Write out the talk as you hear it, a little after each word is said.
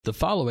The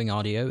following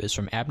audio is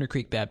from Abner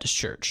Creek Baptist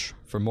Church.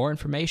 For more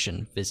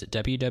information, visit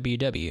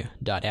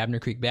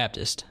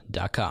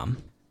www.abnercreekbaptist.com.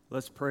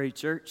 Let's pray,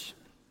 church.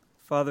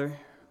 Father,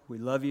 we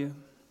love you,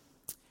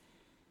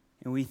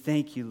 and we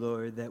thank you,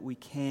 Lord, that we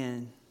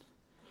can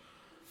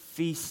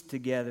feast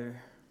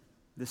together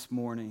this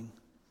morning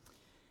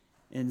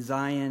in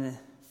Zion,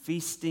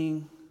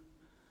 feasting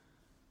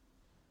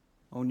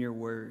on your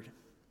word.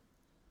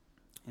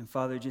 And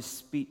Father, just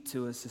speak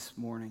to us this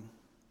morning.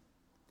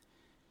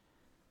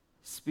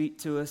 Speak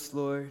to us,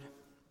 Lord.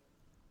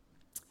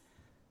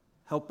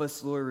 Help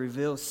us, Lord,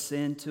 reveal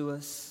sin to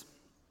us.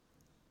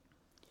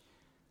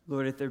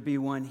 Lord, if there be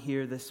one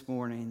here this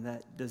morning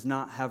that does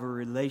not have a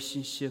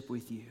relationship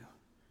with you,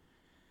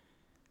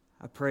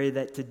 I pray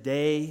that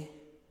today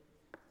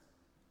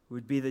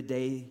would be the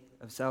day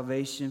of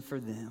salvation for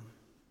them,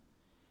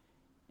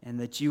 and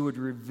that you would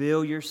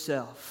reveal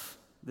yourself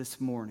this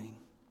morning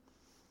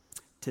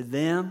to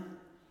them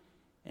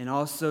and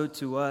also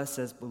to us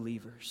as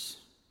believers.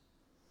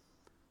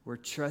 We're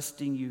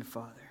trusting you,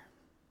 Father.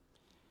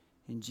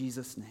 In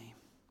Jesus' name,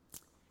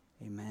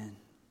 amen.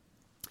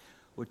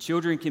 Well,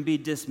 children can be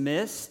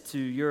dismissed to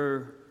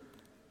your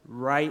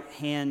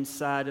right-hand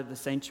side of the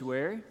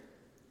sanctuary.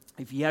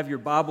 If you have your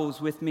Bibles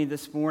with me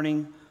this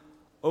morning,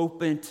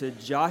 open to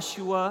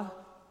Joshua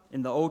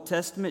in the Old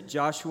Testament,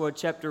 Joshua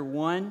chapter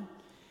 1,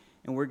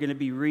 and we're going to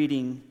be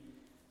reading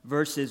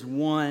verses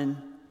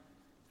 1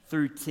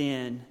 through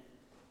 10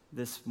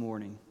 this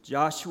morning.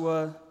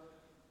 Joshua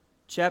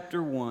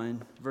chapter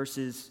 1,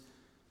 verses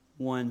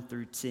 1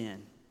 through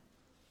 10.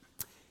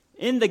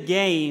 In the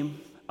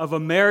game of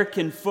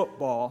American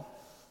football,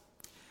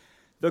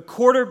 the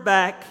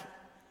quarterback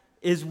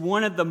is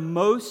one of the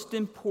most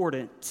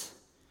important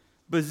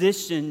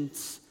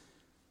positions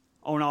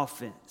on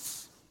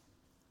offense.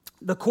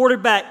 The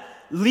quarterback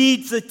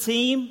leads the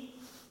team.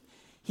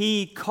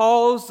 He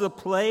calls the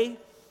play.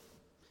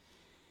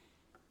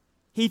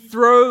 He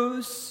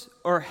throws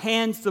or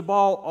hands the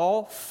ball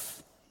off.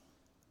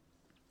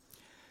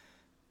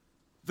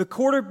 The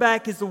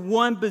quarterback is the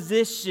one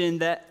position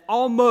that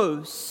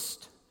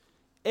almost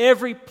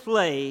every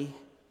play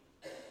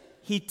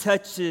he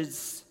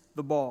touches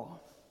the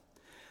ball.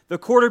 The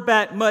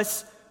quarterback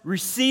must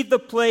receive the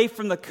play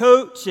from the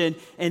coach and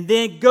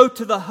then go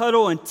to the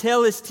huddle and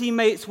tell his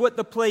teammates what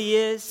the play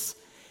is.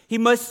 He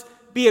must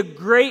be a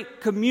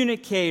great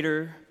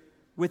communicator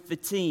with the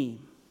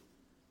team.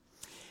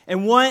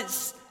 And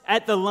once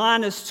at the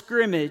line of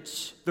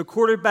scrimmage, the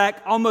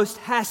quarterback almost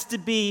has to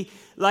be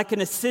like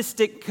an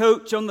assistant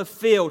coach on the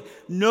field,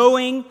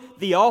 knowing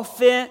the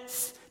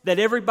offense, that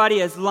everybody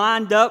has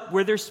lined up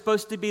where they're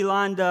supposed to be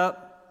lined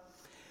up,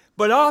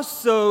 but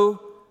also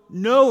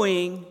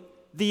knowing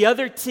the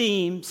other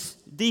team's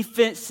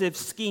defensive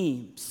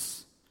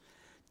schemes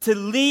to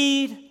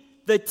lead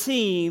the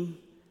team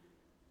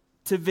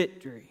to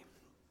victory.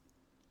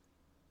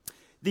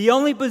 The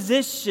only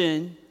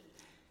position,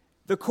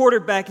 the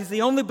quarterback is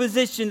the only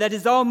position that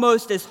is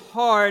almost as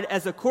hard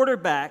as a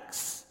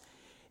quarterback's,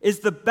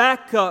 is the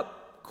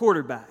backup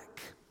quarterback.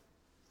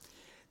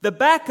 The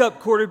backup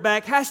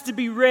quarterback has to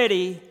be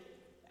ready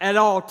at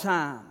all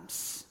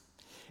times.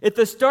 If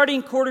the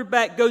starting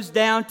quarterback goes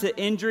down to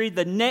injury,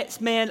 the next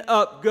man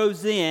up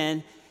goes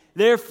in.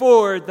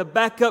 Therefore, the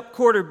backup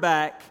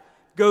quarterback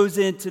goes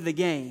into the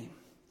game.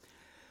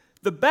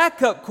 The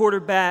backup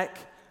quarterback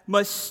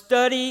must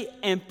study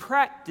and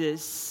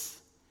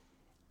practice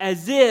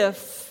as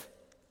if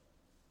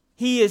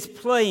he is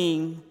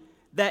playing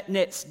that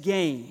next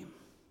game.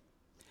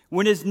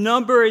 When his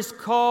number is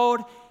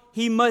called,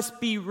 he must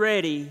be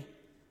ready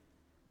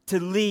to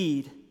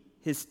lead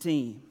his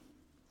team.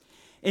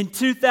 In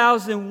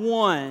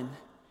 2001,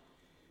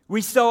 we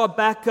saw a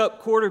backup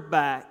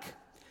quarterback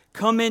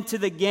come into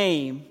the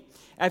game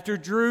after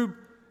Drew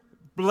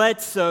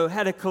Bledsoe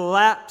had a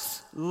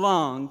collapsed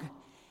lung,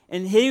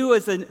 and he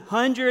was the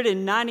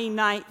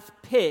 199th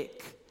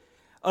pick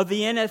of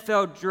the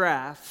NFL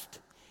draft.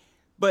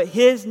 But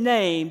his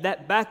name,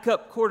 that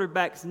backup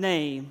quarterback's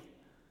name,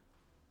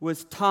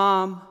 was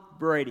Tom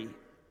Brady,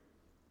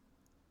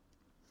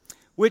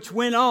 which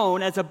went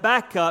on as a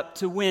backup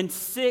to win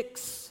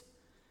 6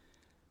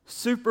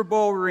 Super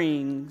Bowl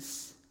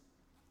rings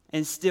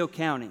and still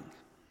counting.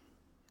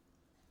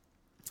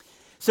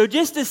 So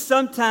just as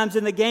sometimes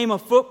in the game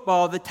of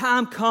football, the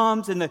time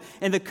comes and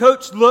the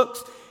coach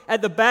looks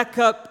at the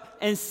backup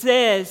and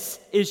says,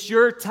 "It's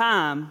your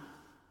time."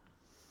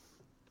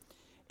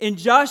 In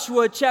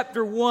Joshua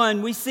chapter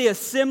 1, we see a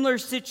similar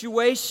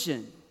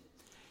situation.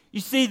 You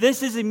see,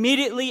 this is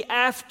immediately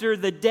after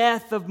the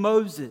death of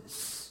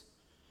Moses.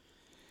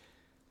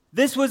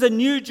 This was a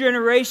new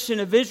generation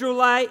of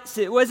Israelites.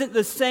 It wasn't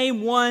the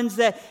same ones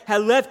that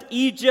had left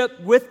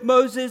Egypt with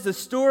Moses. The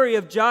story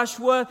of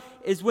Joshua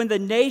is when the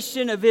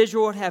nation of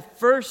Israel had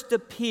first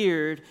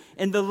appeared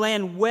in the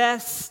land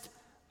west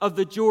of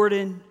the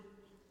Jordan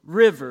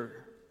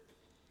River.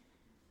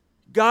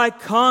 God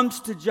comes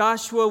to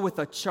Joshua with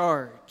a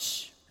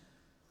charge,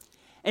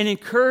 an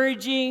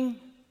encouraging,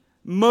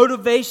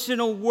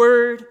 motivational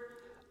word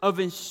of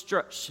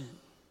instruction.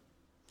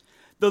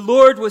 The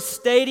Lord was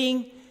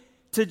stating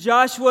to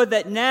Joshua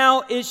that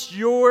now it's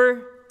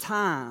your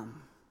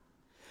time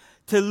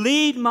to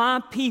lead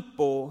my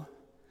people,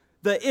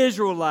 the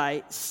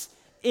Israelites,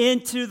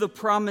 into the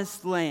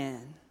promised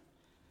land.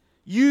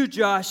 You,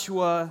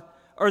 Joshua,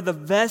 are the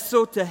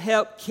vessel to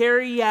help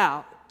carry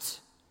out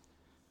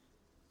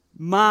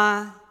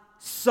my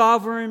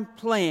sovereign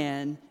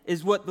plan,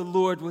 is what the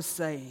Lord was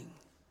saying.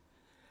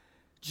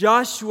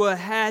 Joshua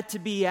had to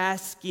be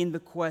asking the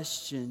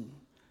question,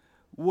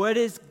 what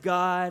is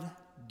God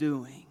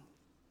doing?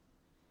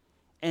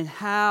 And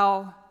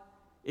how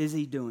is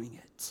He doing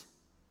it?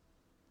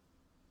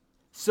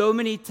 So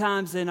many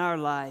times in our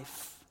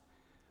life,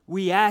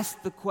 we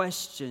ask the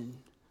question,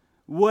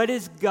 what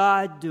is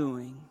God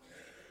doing?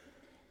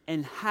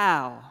 And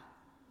how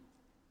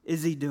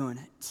is He doing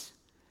it?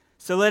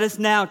 So let us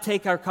now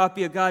take our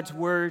copy of God's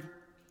Word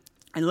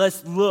and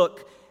let's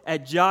look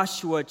at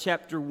Joshua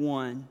chapter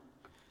 1,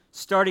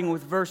 starting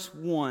with verse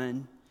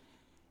 1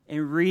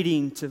 and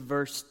reading to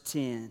verse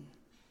 10.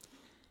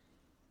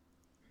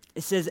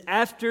 It says,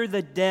 after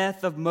the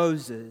death of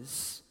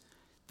Moses,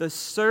 the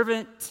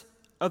servant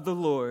of the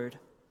Lord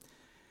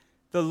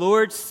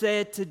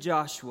said to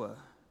Joshua,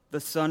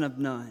 the son of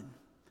Nun,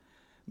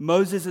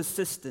 Moses'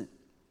 assistant,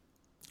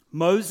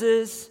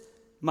 Moses,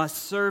 my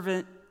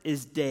servant,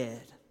 is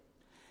dead.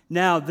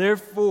 Now,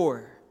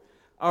 therefore,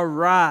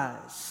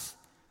 arise,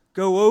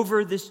 go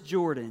over this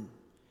Jordan,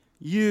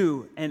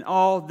 you and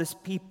all this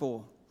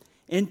people,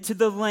 into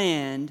the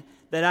land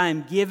that I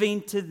am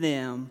giving to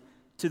them,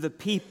 to the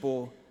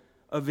people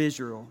of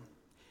Israel.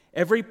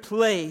 Every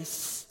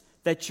place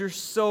that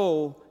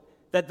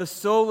the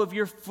sole of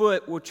your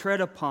foot will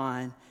tread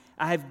upon,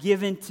 I have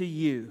given to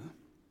you,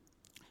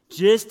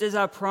 just as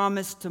I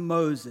promised to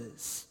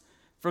Moses,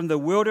 from the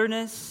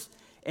wilderness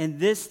and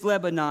this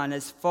Lebanon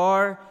as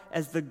far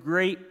as the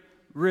great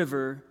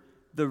river,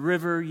 the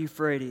river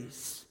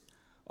Euphrates,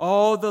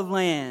 all the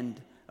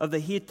land of the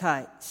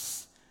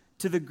Hittites,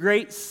 to the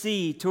great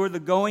sea, toward the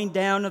going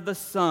down of the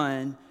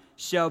sun,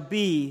 shall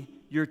be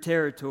your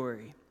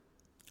territory.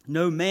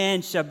 No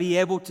man shall be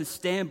able to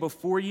stand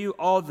before you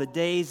all the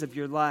days of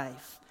your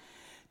life.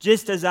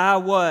 Just as I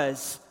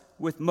was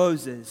with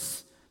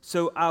Moses,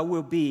 so I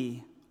will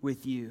be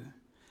with you.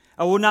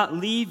 I will not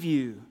leave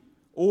you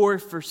or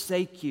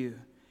forsake you.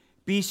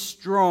 Be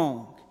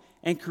strong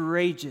and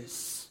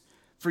courageous,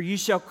 for you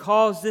shall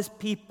cause this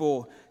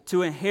people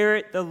to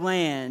inherit the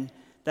land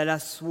that I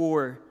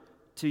swore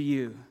to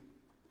you,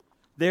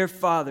 their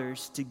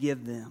fathers, to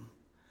give them.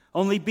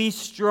 Only be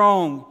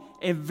strong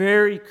and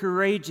very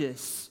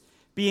courageous,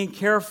 being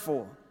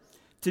careful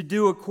to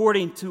do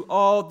according to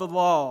all the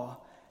law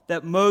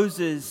that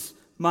Moses,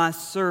 my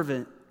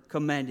servant,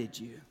 commanded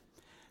you.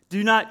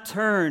 Do not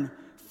turn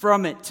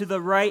from it to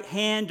the right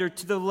hand or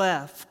to the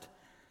left,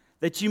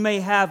 that you may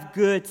have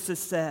good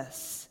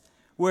success.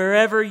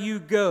 Wherever you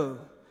go,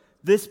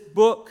 this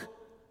book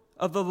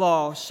of the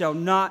law shall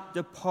not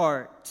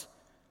depart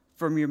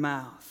from your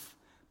mouth,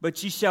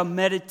 but you shall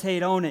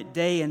meditate on it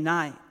day and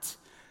night,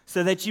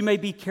 so that you may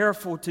be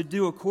careful to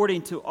do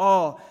according to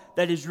all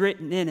that is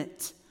written in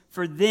it.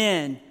 For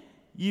then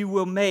you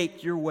will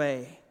make your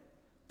way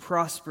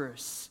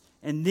prosperous,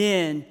 and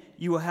then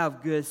you will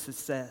have good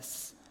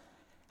success.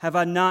 Have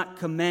I not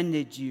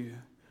commanded you?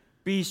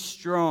 Be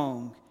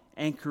strong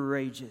and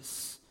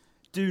courageous.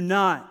 Do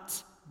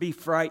not be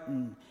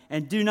frightened,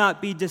 and do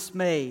not be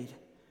dismayed.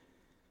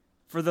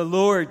 For the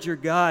Lord your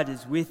God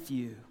is with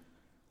you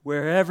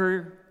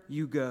wherever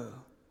you go.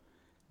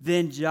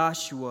 Then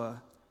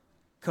Joshua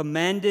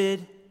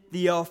commanded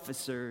the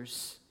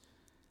officers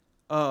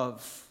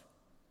of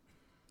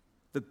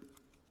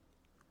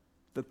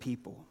the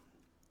people.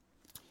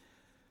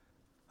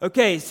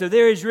 Okay, so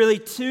there is really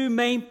two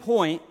main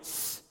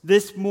points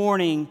this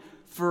morning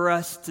for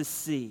us to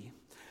see.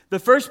 The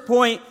first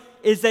point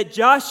is that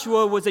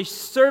Joshua was a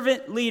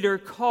servant leader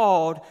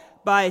called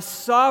by a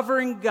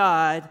sovereign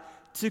God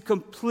to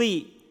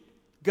complete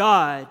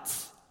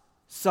God's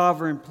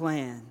sovereign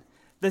plan.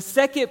 The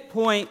second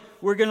point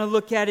we're going to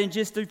look at in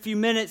just a few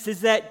minutes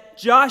is that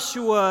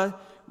Joshua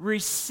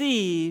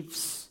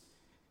receives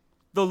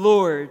the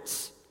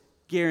Lord's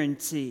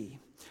guarantee.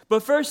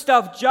 But first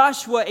off,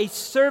 Joshua, a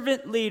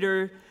servant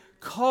leader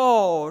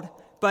called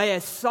by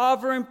a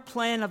sovereign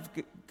plan of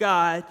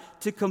God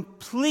to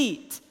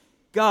complete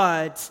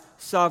God's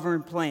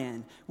sovereign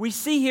plan. We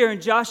see here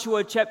in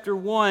Joshua chapter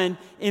 1,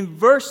 in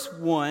verse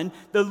 1,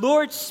 the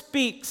Lord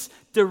speaks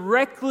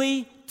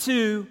directly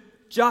to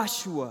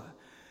Joshua.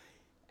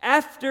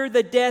 After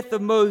the death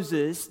of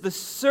Moses, the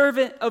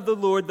servant of the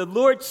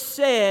Lord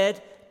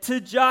said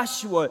to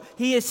Joshua,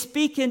 he is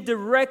speaking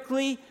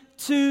directly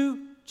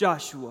to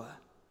Joshua.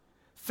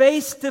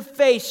 Face to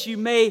face, you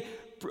may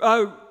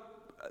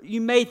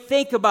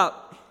think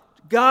about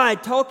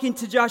God talking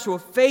to Joshua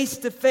face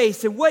to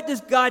face. And what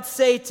does God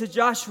say to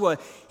Joshua?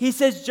 He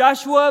says,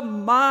 Joshua,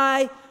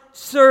 my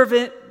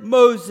servant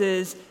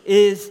Moses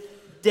is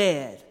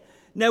dead.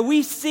 Now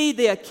we see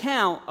the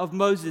account of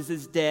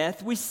Moses'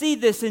 death. We see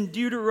this in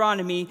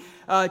Deuteronomy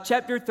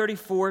chapter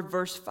 34,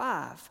 verse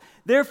 5.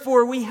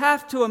 Therefore, we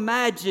have to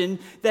imagine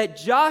that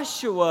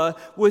Joshua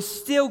was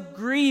still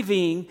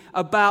grieving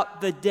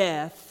about the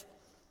death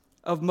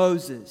of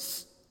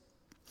Moses.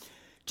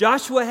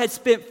 Joshua had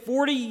spent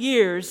 40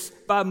 years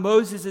by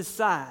Moses'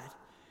 side.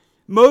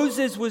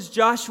 Moses was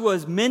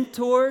Joshua's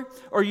mentor,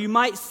 or you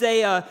might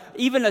say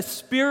even a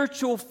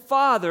spiritual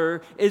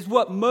father is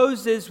what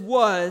Moses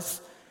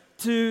was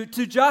to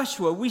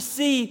Joshua. We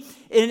see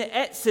in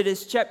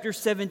Exodus chapter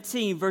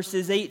 17,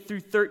 verses 8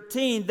 through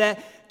 13,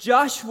 that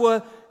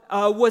Joshua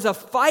was a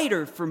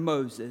fighter for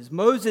Moses.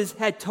 Moses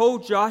had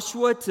told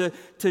Joshua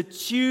to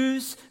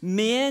choose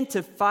men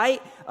to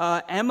fight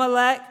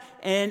Amalek.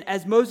 And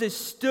as Moses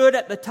stood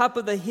at the top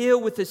of the hill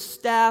with his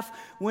staff,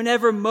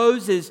 whenever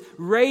Moses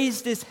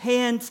raised his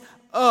hands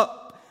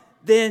up,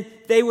 then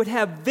they would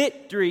have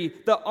victory.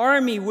 The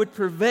army would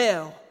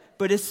prevail.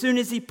 But as soon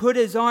as he put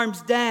his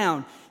arms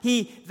down,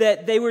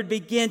 they would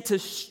begin to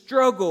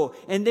struggle.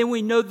 And then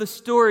we know the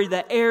story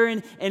that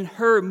Aaron and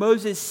Hur,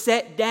 Moses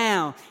sat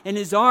down and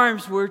his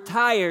arms were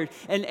tired.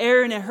 And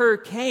Aaron and Hur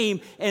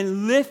came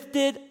and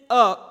lifted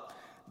up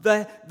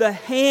the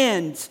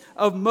hands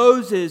of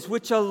Moses,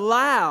 which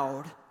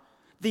allowed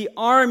the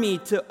army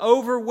to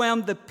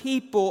overwhelm the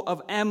people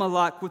of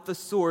Amalek with the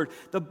sword.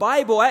 The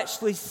Bible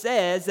actually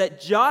says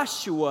that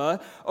Joshua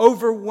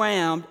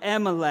overwhelmed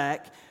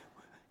Amalek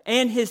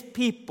and his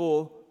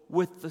people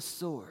with the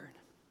sword.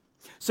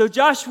 So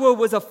Joshua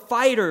was a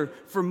fighter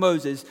for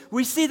Moses.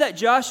 We see that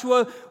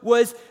Joshua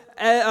was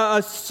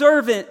a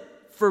servant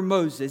for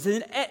Moses.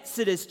 In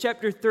Exodus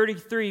chapter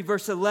 33,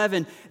 verse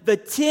 11, the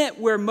tent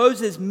where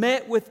Moses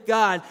met with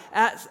God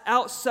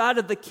outside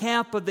of the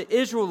camp of the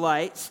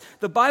Israelites,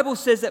 the Bible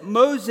says that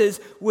Moses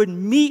would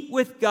meet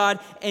with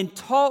God and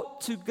talk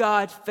to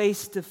God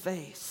face to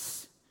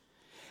face.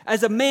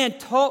 As a man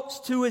talks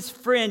to his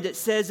friend, it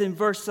says in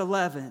verse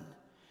 11,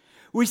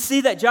 we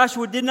see that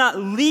Joshua did not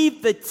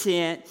leave the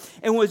tent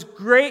and was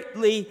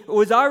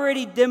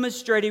already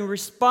demonstrating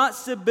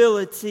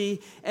responsibility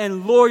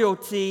and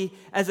loyalty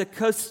as a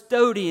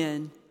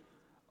custodian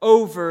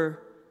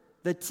over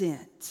the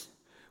tent.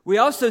 We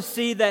also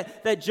see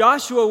that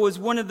Joshua was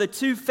one of the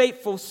two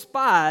faithful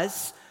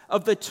spies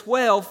of the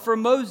 12 for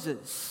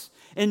Moses.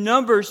 In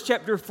Numbers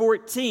chapter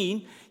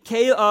 14,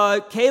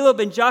 Caleb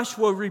and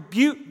Joshua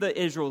rebuked the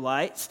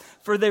Israelites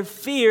for their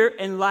fear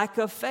and lack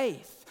of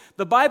faith.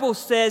 The Bible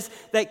says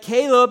that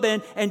Caleb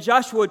and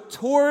Joshua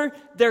tore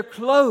their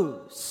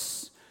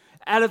clothes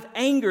out of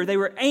anger. They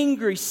were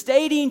angry,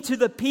 stating to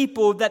the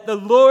people that the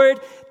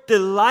Lord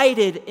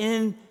delighted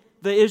in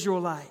the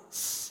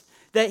Israelites,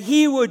 that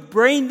he would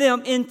bring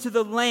them into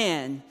the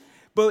land,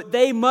 but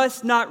they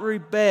must not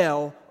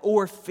rebel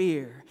or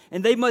fear,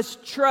 and they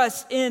must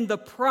trust in the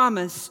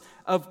promise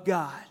of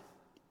God.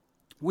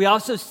 We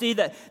also see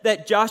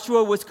that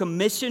Joshua was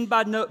commissioned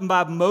by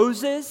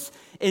Moses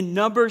in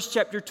Numbers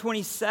chapter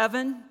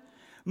 27.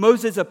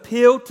 Moses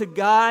appealed to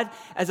God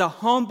as a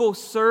humble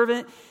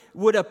servant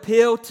would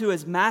appeal to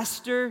his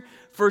master,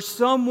 for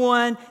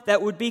someone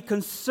that would be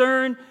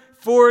concerned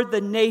for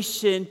the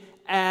nation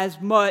as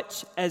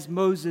much as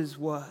Moses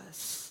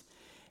was.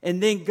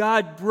 And then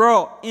God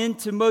brought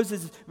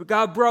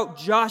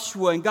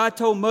Joshua, and God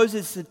told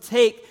Moses to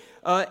take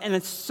and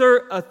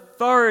assert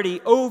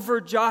authority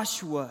over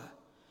Joshua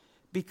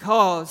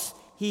because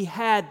he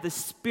had the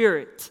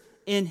Spirit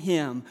in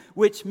him,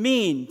 which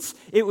means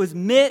it was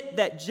meant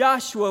that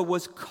Joshua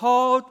was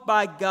called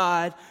by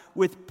God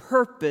with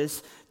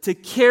purpose to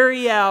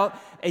carry out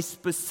a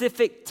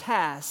specific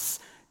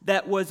task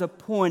that was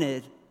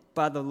appointed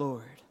by the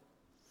Lord.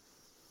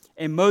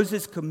 And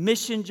Moses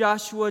commissioned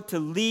Joshua to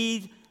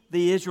lead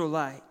the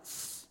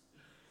Israelites.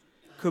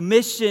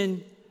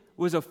 Commission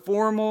was a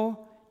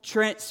formal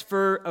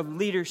transfer of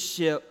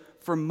leadership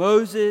from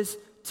Moses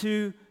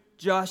to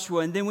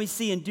Joshua. And then we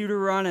see in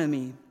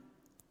Deuteronomy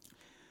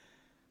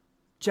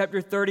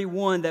chapter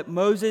 31 that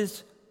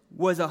Moses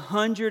was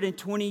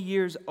 120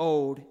 years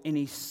old and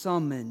he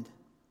summoned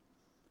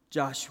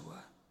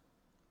Joshua.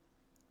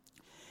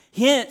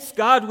 Hence,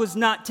 God was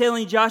not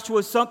telling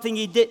Joshua something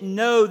he didn't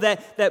know,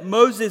 that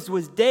Moses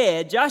was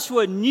dead.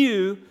 Joshua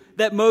knew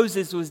that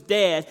Moses was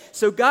dead.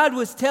 So God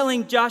was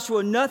telling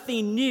Joshua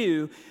nothing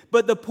new.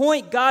 But the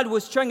point God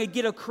was trying to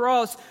get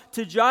across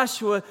to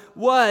Joshua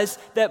was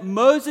that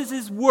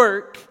Moses'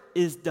 work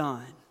is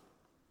done.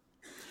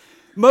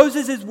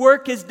 Moses'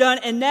 work is done,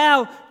 and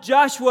now,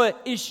 Joshua,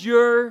 it's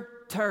your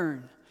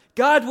turn.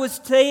 God was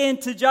saying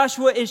to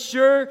Joshua, it's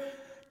your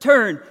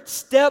turn.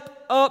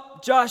 Step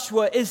up,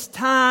 Joshua. It's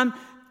time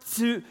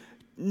to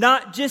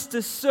not just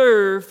to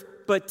serve,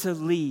 but to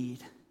lead.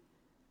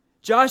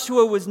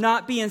 Joshua was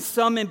not being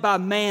summoned by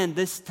man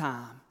this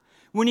time.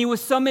 When he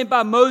was summoned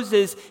by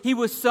Moses, he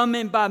was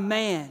summoned by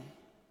man.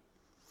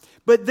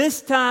 But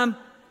this time,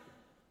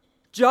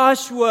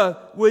 Joshua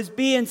was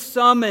being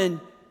summoned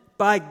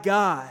by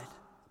God,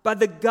 by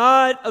the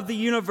God of the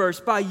universe,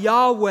 by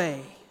Yahweh.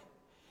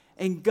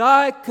 And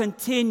God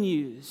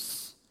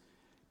continues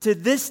to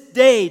this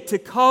day to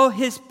call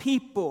his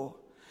people,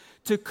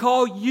 to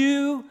call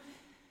you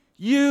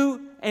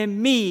and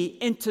me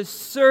into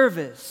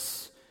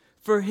service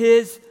for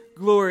His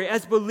glory.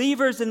 As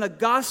believers in the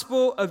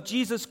gospel of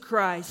Jesus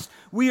Christ,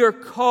 we are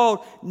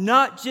called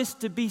not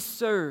just to be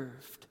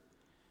served,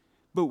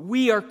 but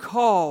we are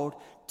called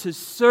to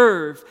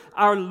serve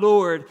our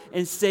Lord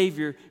and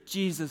Savior,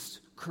 Jesus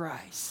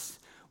Christ.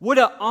 What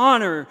an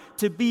honor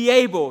to be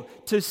able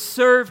to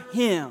serve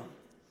Him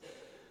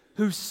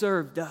who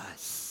served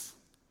us.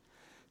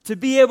 To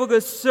be able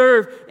to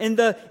serve in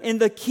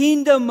the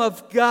kingdom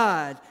of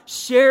God,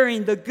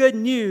 sharing the good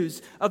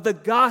news of the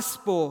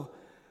gospel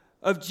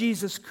of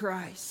Jesus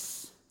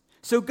Christ.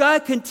 So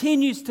God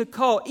continues to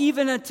call,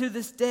 even unto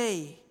this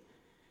day.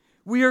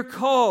 We are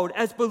called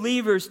as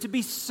believers to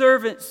be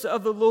servants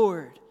of the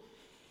Lord.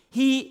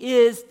 He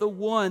is the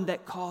one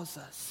that calls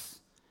us.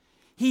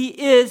 He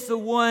is the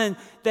one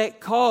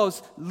that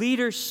calls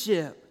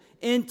leadership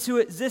into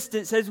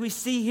existence, as we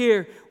see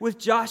here with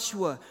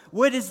Joshua.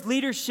 What is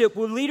leadership?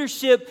 Well,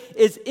 leadership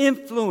is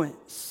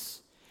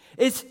influence.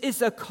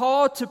 It's a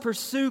call to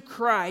pursue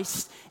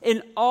Christ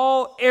in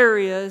all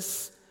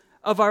areas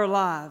of our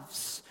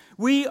lives.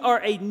 We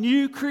are a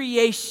new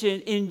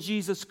creation in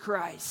Jesus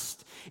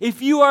Christ.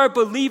 If you are a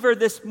believer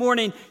this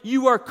morning,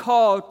 you are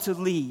called to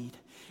lead.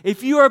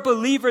 If you are a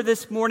believer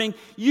this morning,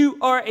 you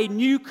are a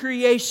new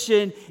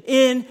creation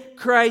in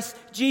Christ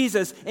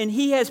Jesus. And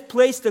He has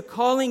placed a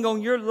calling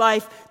on your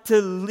life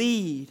to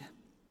lead.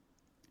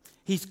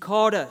 He's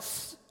called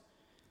us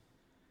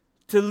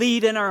to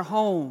lead in our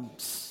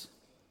homes,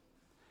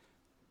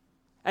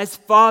 as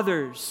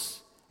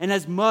fathers and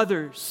as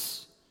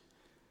mothers,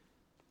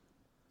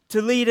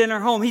 to lead in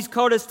our home. He's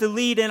called us to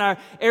lead in our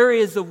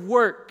areas of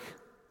work.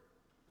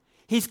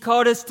 He's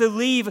called us to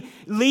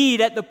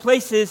lead at the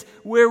places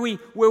where we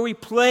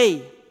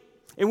play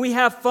and we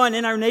have fun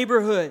in our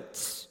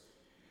neighborhoods.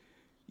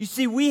 You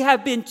see, we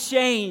have been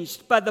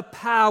changed by the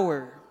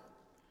power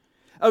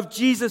of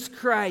Jesus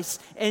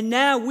Christ. And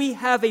now we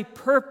have a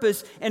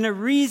purpose and a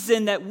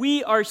reason that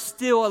we are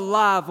still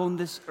alive on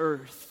this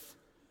earth.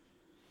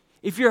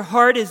 If your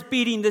heart is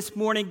beating this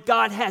morning,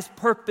 God has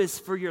purpose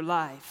for your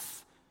life.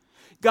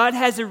 God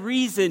has a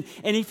reason,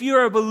 and if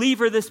you're a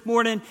believer this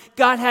morning,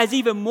 God has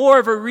even more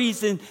of a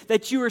reason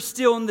that you are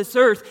still on this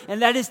earth,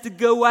 and that is to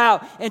go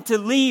out and to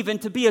leave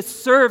and to be a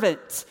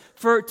servant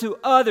to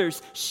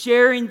others,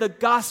 sharing the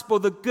gospel,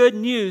 the good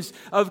news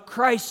of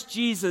Christ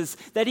Jesus,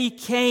 that He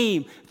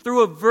came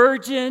through a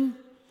virgin.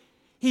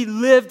 He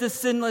lived a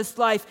sinless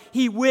life.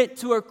 He went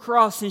to a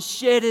cross and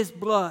shed His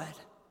blood.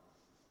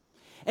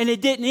 And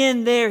it didn't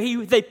end there.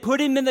 They put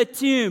Him in the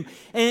tomb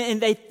and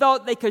they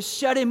thought they could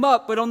shut Him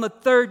up. But on the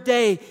third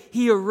day,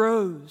 He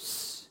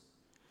arose.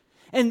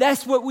 And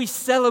that's what we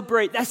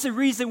celebrate. That's the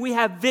reason we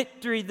have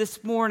victory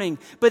this morning.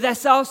 But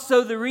that's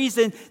also the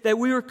reason that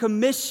we were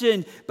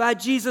commissioned by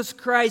Jesus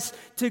Christ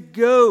to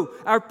go.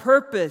 Our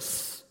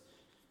purpose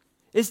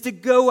is to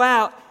go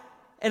out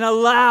and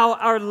allow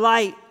our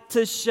light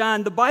to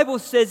shine. The Bible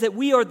says that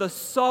we are the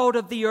salt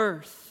of the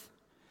earth.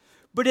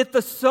 But if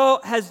the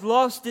salt has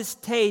lost its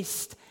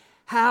taste,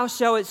 how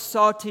shall its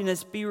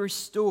saltiness be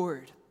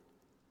restored?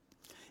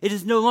 It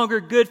is no longer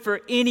good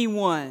for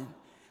anyone,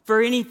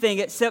 for anything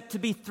except to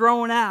be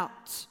thrown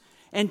out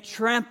and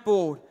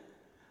trampled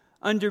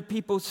under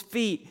people's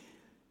feet.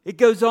 It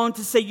goes on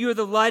to say, you are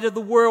the light of the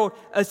world.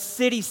 A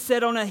city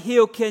set on a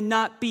hill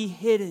cannot be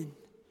hidden.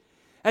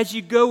 As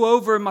you go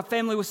over, my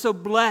family was so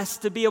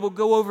blessed to be able to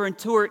go over and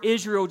tour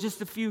Israel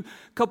just a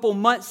couple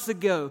months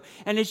ago.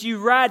 And as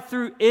you ride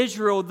through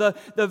Israel, the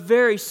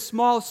very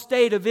small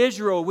state of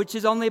Israel, which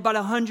is only about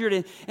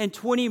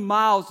 120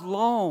 miles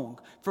long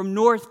from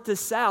north to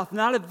south,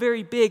 not a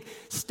very big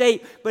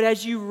state, but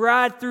as you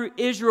ride through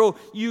Israel,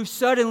 you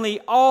suddenly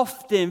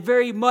often,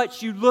 very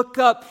much, you look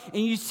up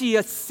and you see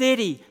a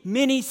city,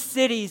 many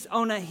cities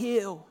on a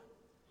hill.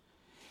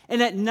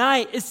 And at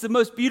night, it's the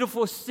most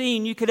beautiful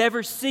scene you could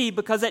ever see,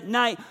 because at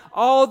night,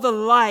 all the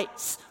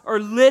lights are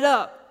lit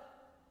up.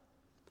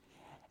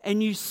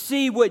 And you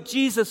see what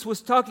Jesus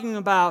was talking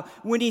about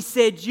when He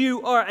said,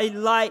 you are a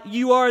light,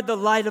 you are the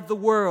light of the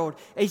world.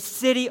 A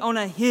city on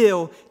a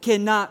hill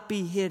cannot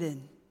be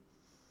hidden.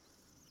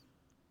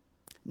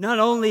 Not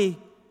only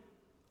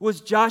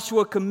was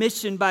Joshua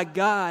commissioned by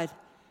God,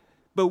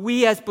 but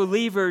we as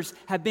believers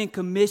have been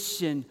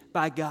commissioned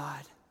by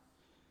God.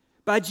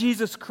 By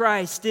Jesus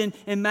Christ in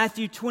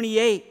Matthew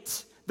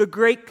 28, the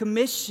Great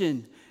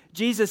Commission.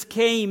 Jesus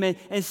came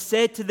and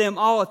said to them,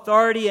 all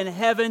authority in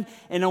heaven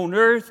and on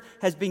earth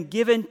has been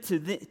given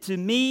to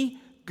me.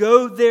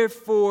 Go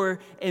therefore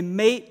and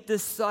make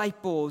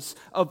disciples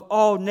of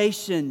all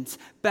nations,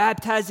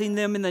 baptizing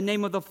them in the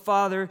name of the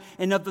Father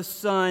and of the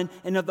Son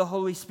and of the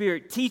Holy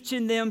Spirit,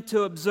 teaching them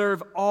to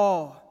observe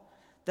all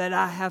that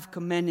I have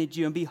commanded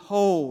you. And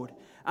behold,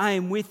 I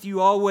am with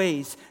you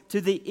always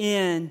to the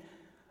end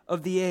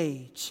of the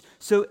age.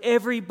 So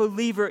every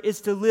believer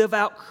is to live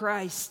out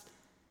Christ.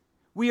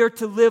 We are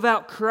to live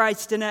out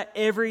Christ in our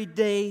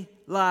everyday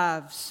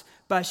lives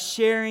by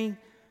sharing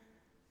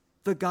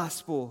the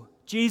gospel,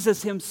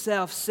 Jesus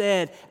himself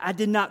said, I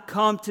did not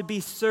come to be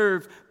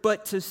served,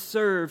 but to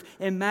serve.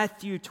 In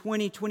Matthew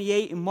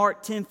 20:28 and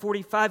Mark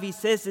 10:45, he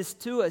says this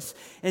to us.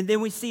 And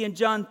then we see in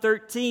John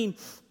 13,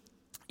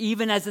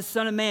 even as the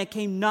Son of Man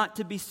came not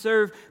to be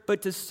served,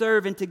 but to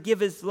serve and to give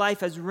his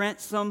life as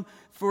ransom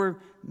for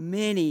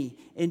many.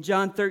 In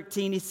John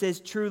 13, he says,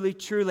 truly,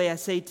 truly, I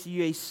say to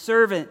you, a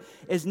servant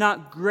is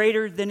not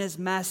greater than his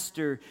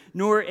master,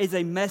 nor is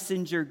a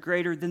messenger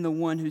greater than the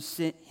one who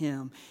sent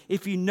him.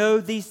 If you know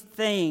these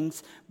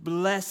things,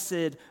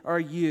 blessed are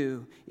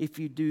you if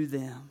you do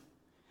them.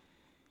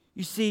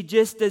 You see,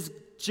 just as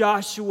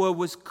Joshua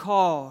was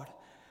called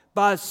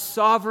by a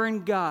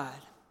sovereign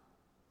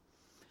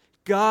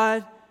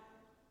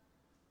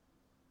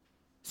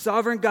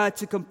sovereign God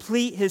to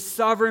complete his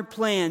sovereign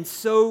plan,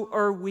 so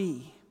are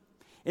we.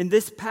 In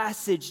this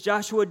passage,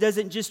 Joshua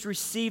doesn't just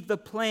receive the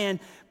plan,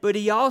 but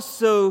he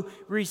also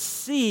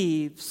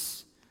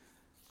receives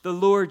the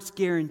Lord's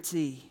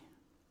guarantee.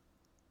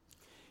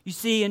 You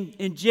see,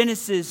 in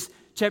Genesis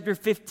chapter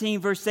 15,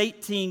 verse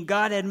 18,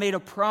 God had made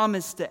a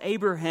promise to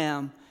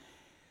Abraham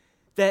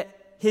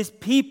that his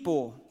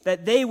people,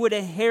 that they would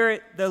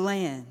inherit the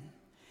land.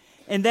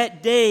 And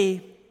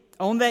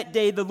on that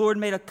day, the Lord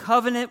made a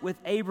covenant with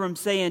Abram,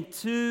 saying,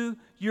 to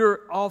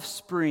your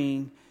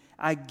offspring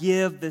I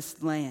give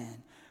this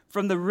land,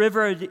 from the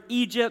river of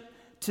Egypt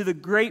to the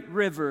great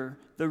river,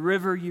 the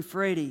river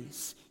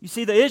Euphrates. You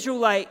see, the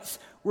Israelites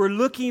were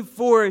looking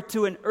forward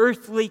to an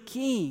earthly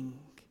king.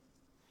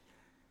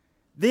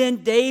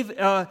 Then they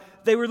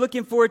were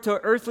looking forward to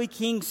an earthly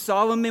king.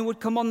 Solomon would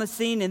come on the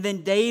scene, and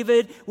then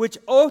David, which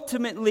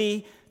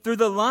ultimately, through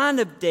the line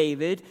of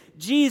David,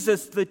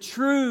 Jesus, the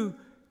true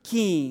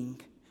king,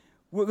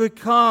 would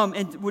come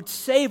and would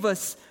save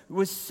us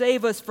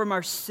from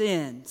our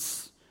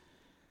sins.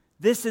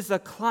 This is a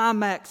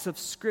climax of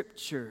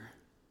Scripture,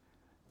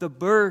 the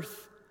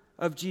birth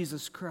of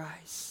Jesus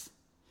Christ.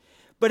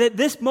 But at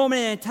this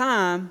moment in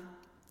time,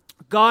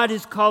 God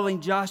is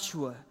calling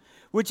Joshua,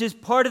 which is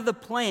part of the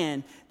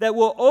plan that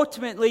will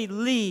ultimately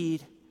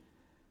lead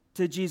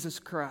to Jesus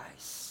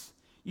Christ.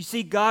 You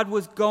see, God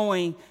was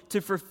going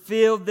to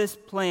fulfill this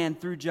plan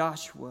through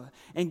Joshua,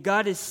 and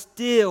God is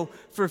still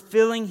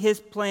fulfilling his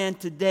plan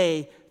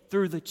today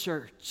through the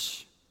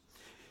church.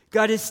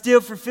 God is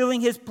still fulfilling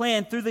his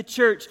plan through the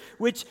church,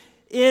 which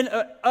in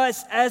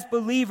us as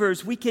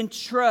believers, we can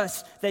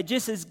trust that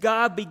just as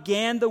God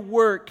began the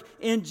work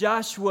in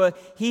Joshua,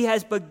 he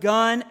has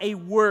begun a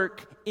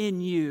work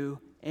in you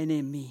and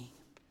in me.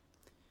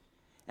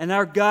 And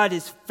our God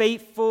is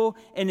faithful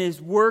and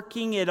is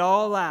working it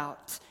all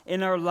out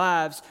in our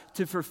lives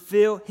to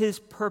fulfill his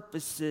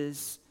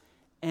purposes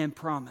and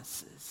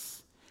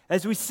promises.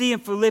 As we see in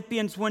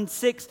Philippians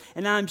 1:6,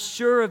 and I'm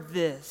sure of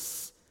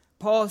this,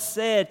 Paul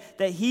said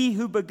that he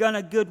who begun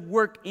a good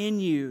work in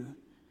you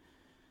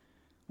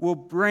will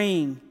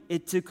bring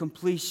it to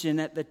completion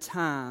at the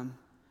time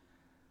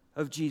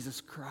of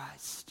Jesus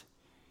Christ.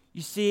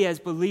 You see, as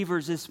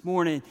believers this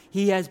morning,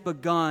 he has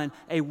begun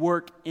a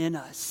work in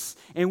us.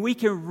 And we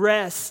can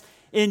rest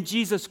in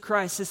Jesus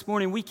Christ this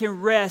morning. We can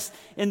rest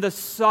in the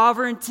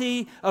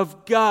sovereignty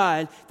of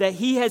God that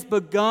he has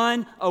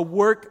begun a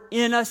work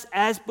in us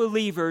as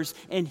believers,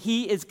 and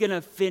he is going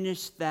to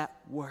finish that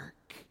work.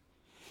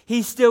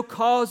 He still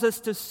calls us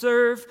to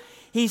serve.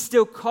 He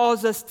still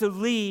calls us to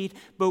lead,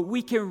 but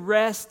we can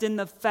rest in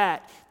the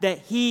fact that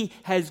he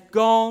has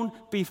gone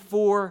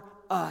before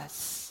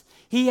us.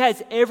 He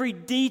has every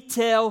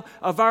detail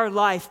of our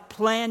life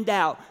planned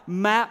out,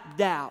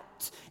 mapped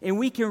out, and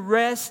we can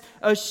rest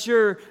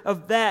assured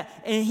of that.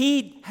 And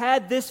he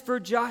had this for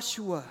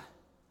Joshua.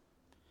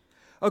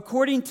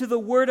 According to the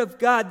word of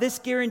God, this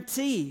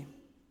guarantee,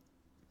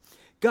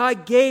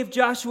 God gave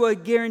Joshua a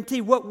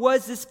guarantee. What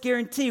was this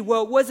guarantee?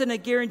 Well, it wasn't a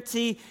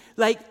guarantee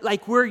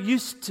like we're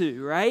used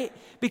to, right?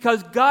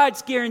 Because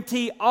God's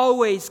guarantee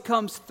always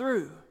comes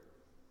through.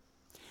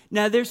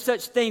 Now, there's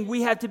such thing.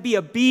 We have to be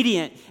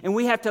obedient, and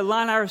we have to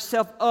line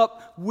ourselves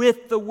up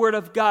with the Word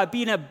of God,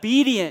 being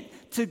obedient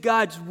to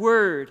God's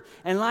Word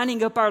and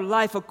lining up our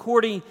life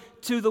according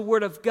to the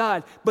Word of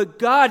God. But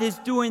God is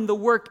doing the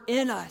work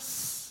in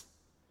us.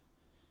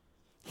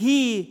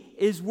 He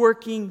is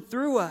working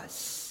through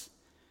us.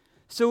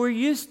 So we're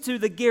used to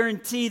the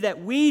guarantee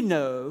that we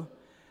know,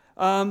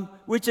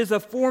 which is a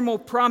formal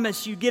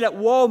promise you get at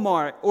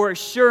Walmart or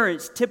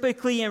assurance,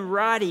 typically in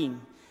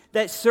writing,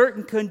 that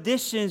certain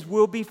conditions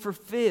will be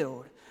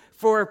fulfilled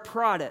for a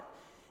product.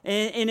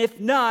 And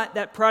if not,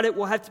 that product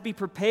will have to be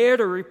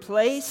prepared or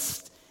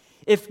replaced.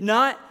 If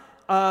not,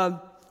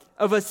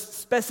 of a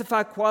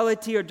specified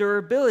quality or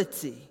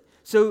durability.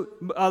 So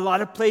a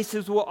lot of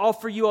places will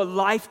offer you a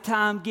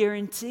lifetime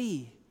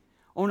guarantee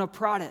on a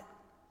product.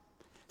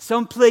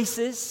 Some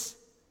places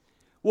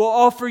will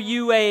offer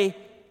you a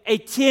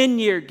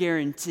 10-year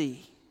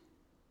guarantee.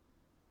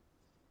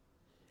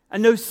 I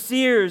know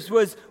Sears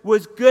was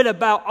good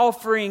about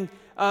offering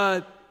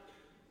a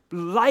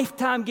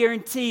lifetime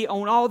guarantee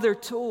on all their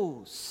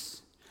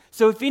tools.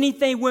 So if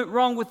anything went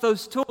wrong with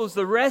those tools,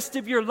 the rest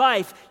of your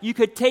life, you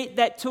could take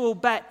that tool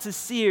back to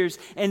Sears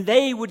and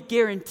they would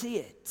guarantee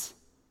it.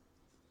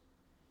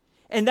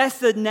 And that's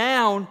the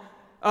noun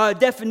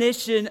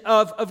definition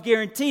of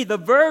guarantee. The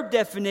verb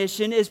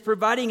definition is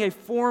providing a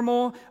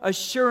formal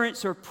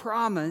assurance or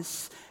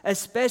promise,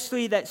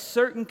 especially that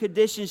certain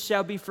conditions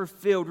shall be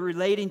fulfilled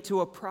relating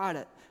to a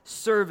product,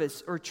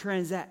 service, or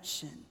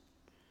transaction.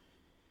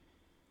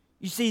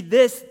 You see,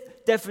 this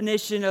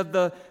definition of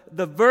the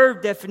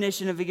verb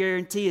definition of a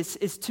guarantee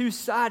is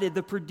two-sided.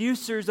 The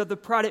producers of the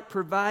product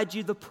provide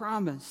you the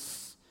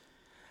promise.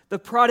 The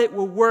product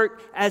will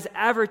work as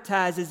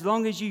advertised as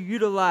long as you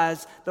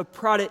utilize the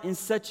product in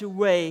such a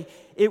way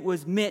it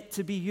was meant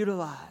to be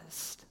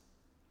utilized.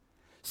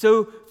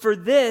 So for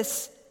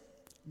this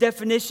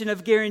definition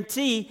of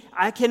guarantee,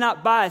 I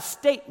cannot buy a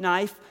steak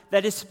knife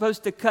that is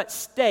supposed to cut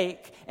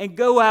steak and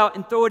go out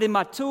and throw it in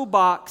my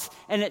toolbox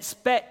and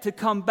expect to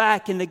come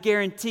back and the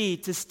guarantee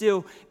to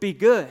still be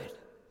good.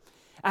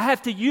 I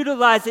have to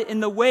utilize it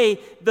in the way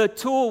the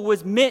tool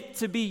was meant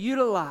to be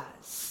utilized.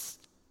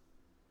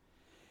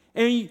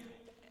 And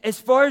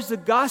as far as the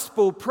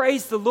gospel,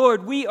 praise the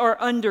Lord, we are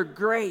under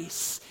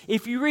grace.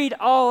 If you read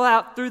all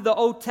out through the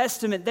Old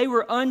Testament, they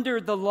were under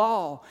the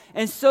law.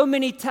 And so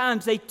many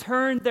times they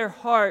turned their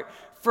heart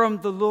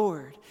from the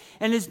Lord.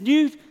 And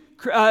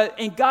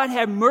and God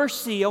had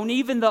mercy on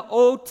even the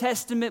Old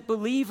Testament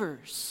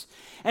believers.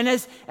 And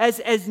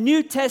as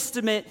New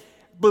Testament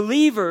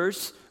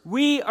believers,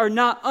 we are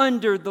not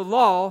under the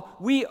law,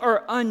 we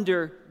are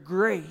under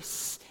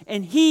grace.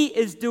 And He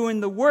is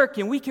doing the work,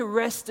 and we can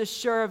rest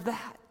assured of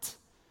that.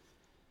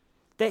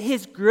 That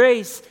His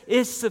grace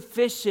is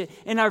sufficient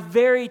in our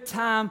very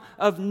time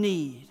of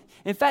need.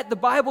 In fact, the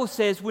Bible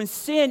says when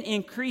sin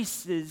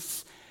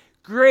increases,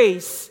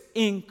 grace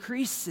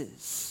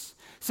increases.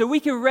 So we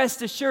can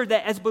rest assured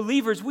that as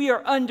believers, we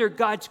are under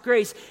God's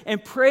grace,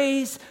 and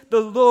praise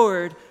the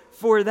Lord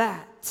for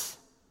that.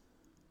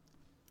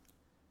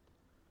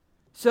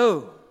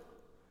 So,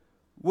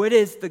 what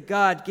is the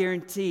God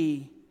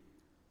guarantee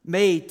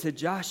made to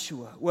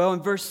Joshua? Well,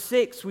 in verse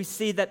 6, we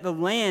see that the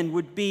land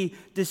would be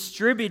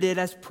distributed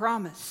as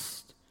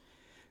promised.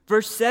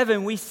 Verse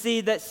 7, we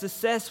see that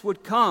success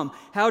would come.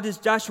 How does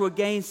Joshua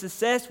gain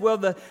success? Well,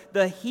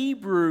 the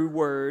Hebrew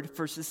word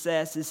for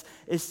success is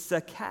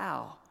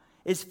sakal.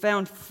 It's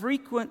found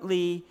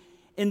frequently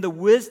in the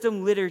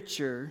wisdom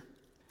literature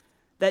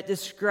that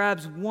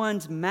describes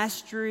one's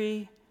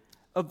mastery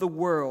of the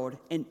world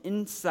and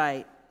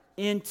insight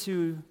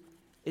into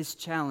its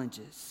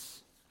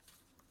challenges.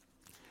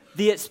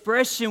 The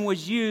expression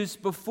was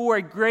used before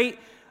a great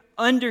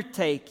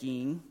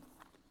undertaking.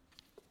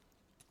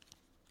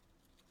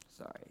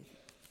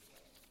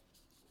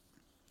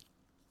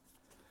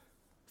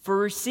 For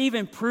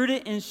receiving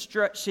prudent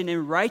instruction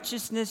in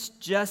righteousness,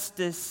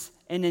 justice,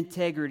 and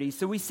integrity.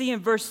 So we see in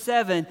verse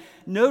 7,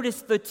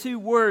 notice the two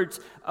words,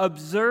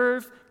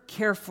 observe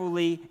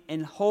carefully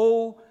and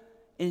whole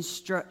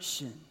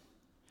instruction.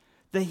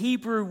 The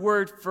Hebrew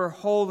word for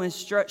whole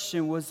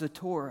instruction was the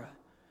Torah,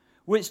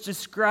 which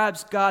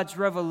describes God's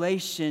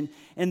revelation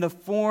in the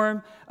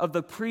form of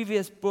the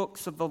previous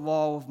books of the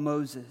law of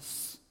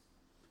Moses.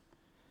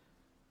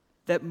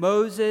 That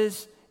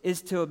Moses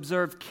is to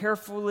observe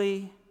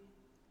carefully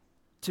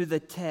to the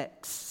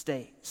text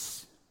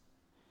states.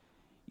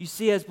 You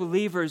see, as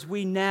believers,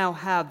 we now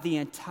have the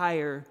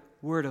entire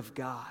Word of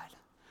God.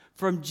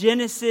 From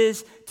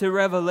Genesis to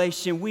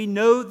Revelation, we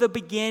know the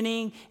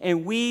beginning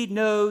and we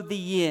know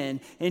the end.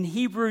 In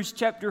Hebrews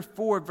chapter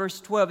 4, verse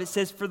 12, it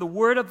says, for the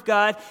Word of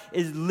God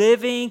is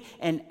living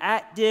and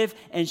active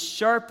and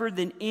sharper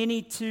than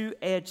any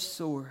two-edged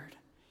sword,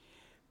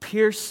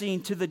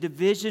 piercing to the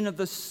division of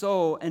the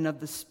soul and of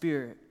the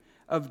spirit,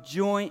 of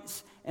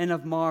joints and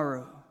of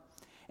marrow,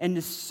 and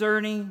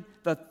discerning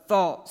the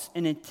thoughts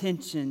and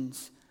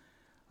intentions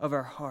of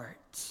our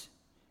hearts.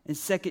 In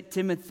 2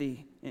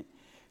 Timothy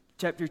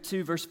chapter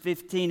 2, verse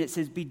 15, it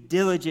says, be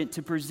diligent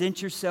to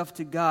present yourself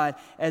to God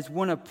as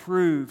one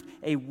approved,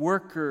 a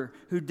worker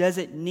who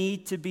doesn't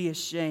need to be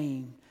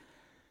ashamed,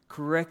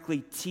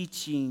 correctly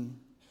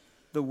teaching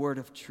the word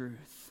of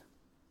truth.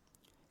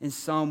 In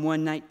Psalm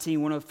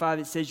 119, 105,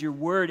 it says, your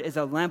word is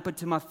a lamp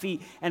unto my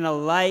feet and a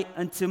light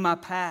unto my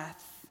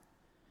path.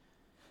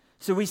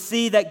 So we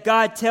see that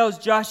God tells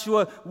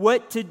Joshua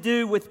what to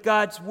do with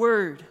God's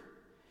word.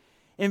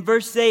 In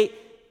verse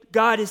 8,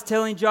 God is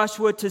telling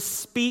Joshua to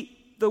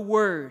speak the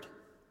word,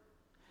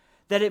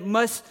 that it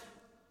must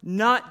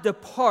not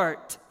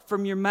depart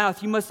from your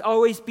mouth. You must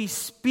always be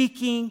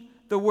speaking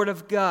the word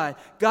of God.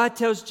 God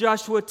tells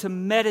Joshua to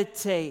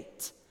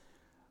meditate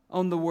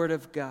on the word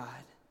of God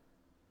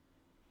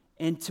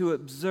and to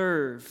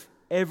observe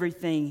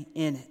everything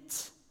in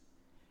it.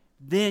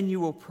 Then you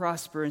will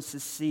prosper and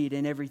succeed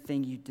in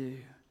everything you do.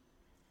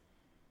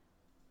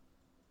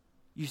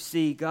 You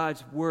see,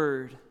 God's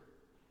word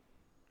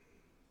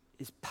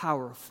is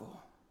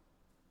powerful.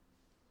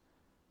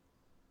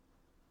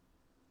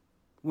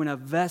 When a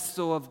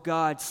vessel of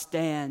God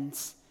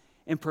stands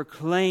and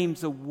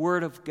proclaims the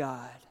word of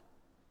God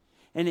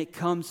and it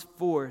comes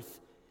forth,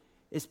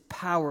 it's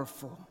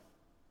powerful.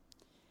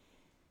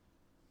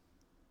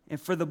 And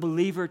for the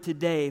believer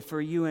today, for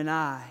you and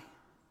I,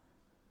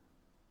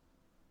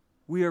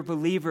 We are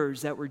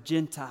believers that were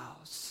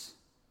Gentiles,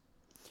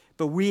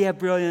 but we have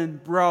been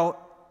brought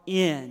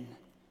in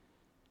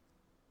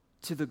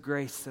to the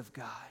grace of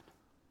God.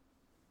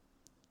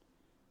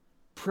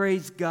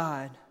 Praise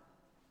God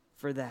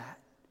for that.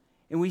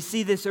 And we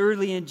see this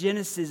early in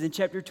Genesis in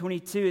chapter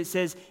 22. It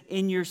says,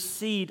 "In your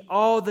seed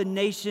all the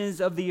nations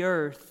of the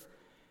earth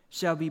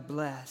shall be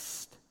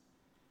blessed,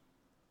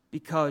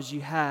 because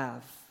you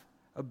have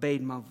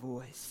obeyed my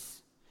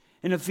voice."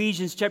 In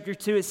Ephesians chapter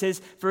 2 it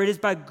says, "For it is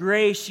by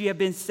grace you have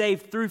been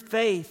saved through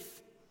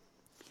faith,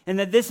 and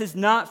that this is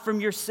not from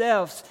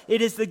yourselves.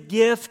 It is the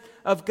gift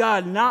of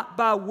God, not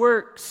by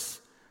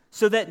works,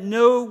 so that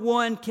no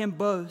one can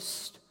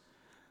boast.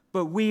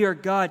 But we are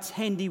God's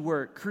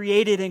handiwork,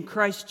 created in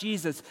Christ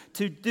Jesus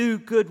to do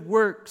good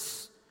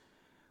works,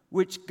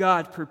 which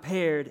God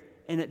prepared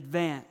in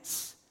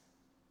advance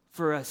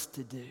for us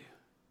to do."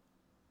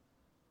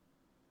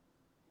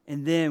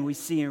 And then we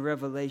see in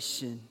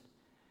Revelation,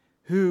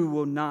 who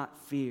will not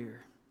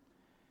fear?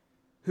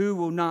 Who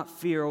will not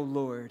fear, O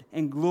Lord,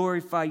 and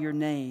glorify your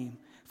name?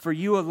 For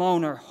you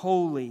alone are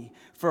holy,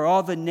 for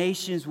all the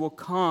nations will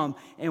come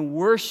and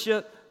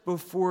worship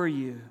before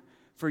you,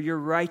 for your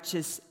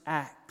righteous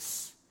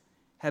acts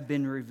have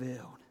been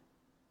revealed.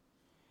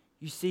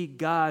 You see,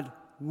 God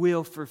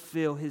will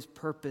fulfill his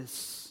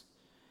purpose.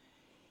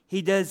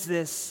 He does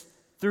this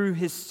through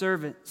his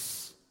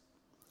servants.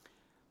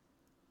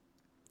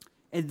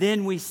 And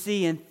then we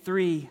see in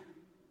 3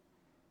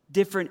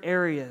 different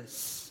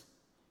areas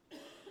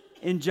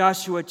in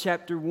Joshua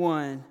chapter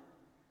 1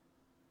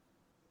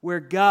 where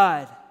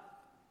God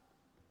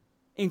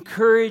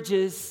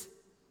encourages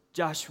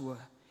Joshua.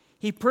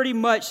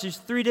 There's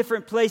 3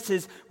 different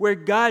places where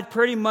God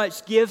pretty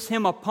much gives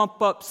him a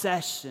pump-up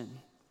session.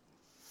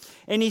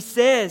 And he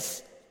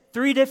says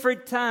 3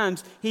 different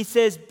times, he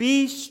says,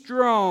 "Be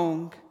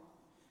strong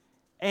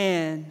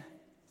and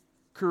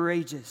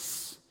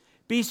courageous."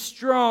 Be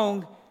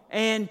strong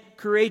and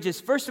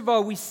courageous. First of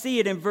all, we see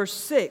it in verse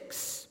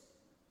 6.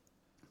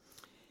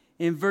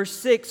 In verse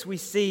 6, we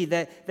see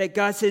that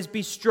God says,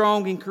 "Be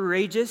strong and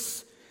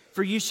courageous,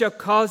 for you shall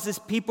cause this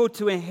people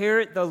to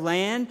inherit the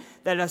land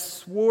that I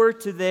swore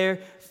to their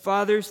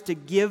fathers to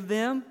give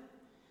them."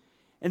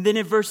 And then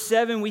in verse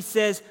 7,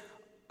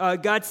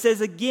 God says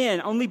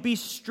again, "Only be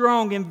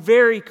strong and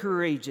very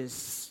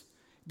courageous,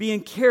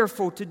 being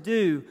careful to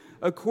do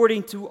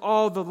according to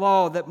all the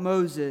law that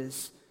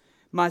Moses,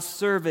 my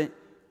servant,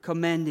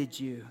 commanded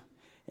you."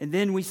 And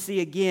then we see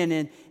again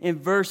in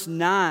verse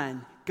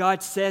 9,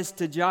 God says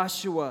to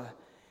Joshua,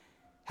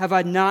 "Have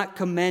I not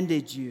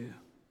commanded you?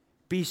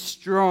 Be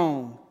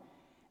strong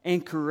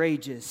and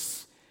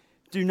courageous.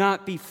 Do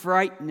not be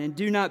frightened and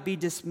do not be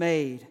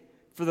dismayed,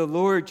 for the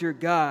Lord your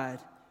God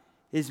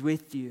is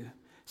with you."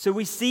 So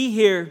we see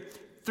here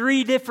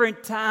 3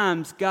 different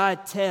times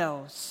God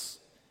tells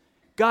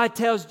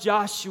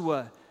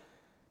Joshua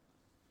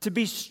to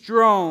be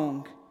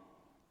strong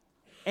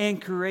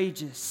and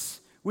courageous.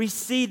 We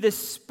see this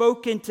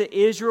spoken to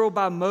Israel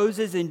by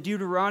Moses in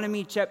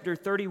Deuteronomy chapter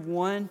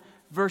 31,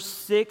 verse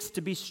 6,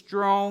 to be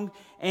strong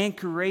and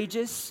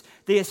courageous.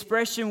 The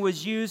expression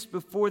was used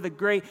before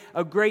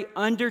a great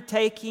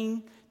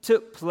undertaking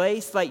took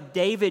place, like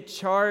David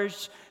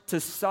charged to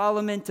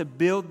Solomon to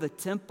build the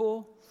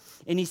temple.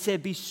 And he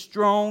said, "Be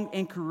strong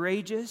and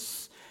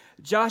courageous."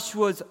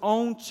 Joshua's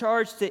own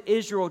charge to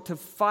Israel to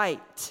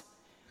fight.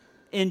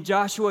 In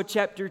Joshua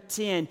chapter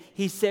 10,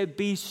 he said,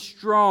 "Be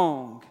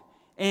strong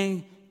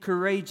and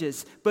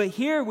courageous." But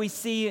here we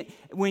see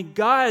when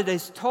God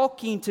is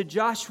talking to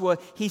Joshua,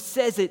 he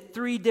says it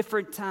 3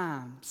 different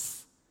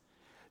times.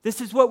 This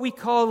is what we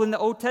call in the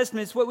Old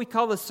Testament, it's what we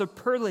call a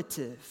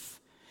superlative.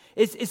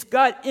 It's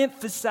God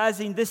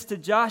emphasizing this to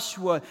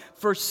Joshua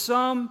for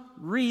some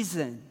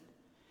reason,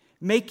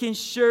 making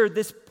sure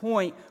this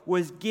point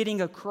was getting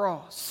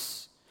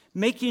across.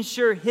 Making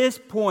sure his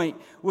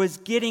point was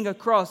getting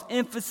across,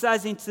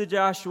 emphasizing to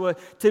Joshua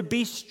to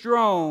be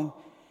strong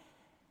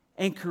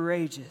and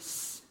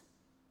courageous.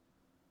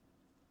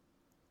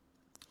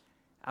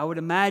 I would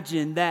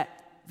imagine that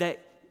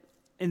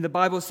and the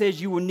Bible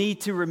says you will need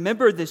to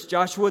remember this,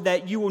 Joshua,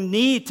 that you will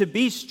need to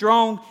be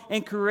strong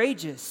and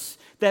courageous.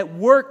 That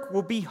work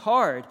will be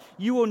hard.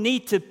 You will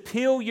need to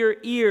peel your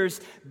ears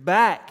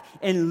back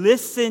and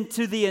listen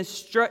to the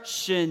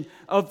instruction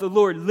of the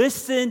Lord.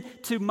 Listen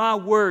to my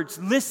words.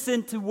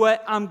 Listen to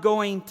what I'm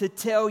going to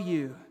tell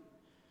you.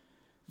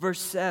 Verse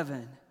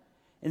 7.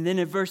 And then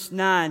in verse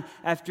 9,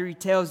 after he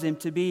tells him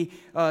to be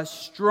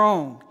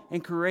strong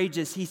and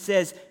courageous, he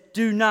says,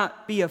 "Do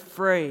not be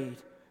afraid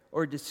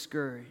or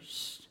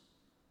discouraged."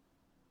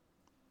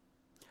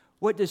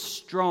 What does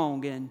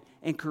strong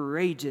and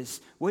courageous,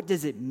 what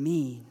does it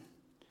mean?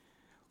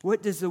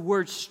 What does the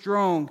word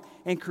strong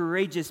and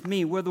courageous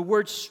mean? Well, the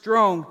word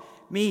strong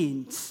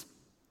means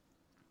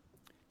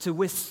to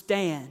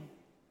withstand.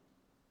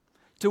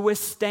 To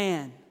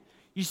withstand.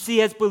 You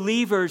see, as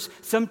believers,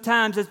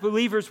 sometimes as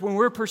believers, when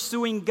we're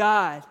pursuing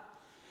God,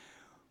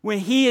 when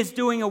He is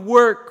doing a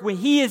work, when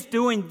He is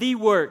doing the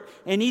work,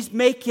 and He's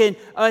making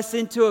us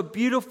into a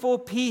beautiful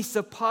piece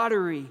of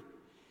pottery,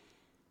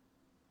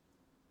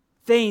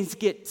 things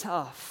get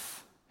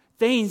tough.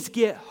 Things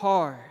get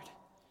hard.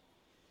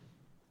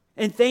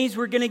 And things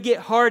were going to get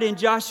hard in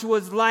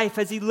Joshua's life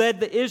as he led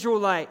the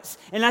Israelites.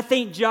 And I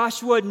think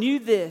Joshua knew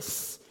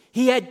this.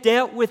 He had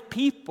dealt with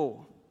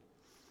people.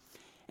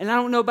 And I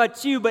don't know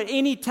about you, but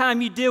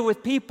anytime you deal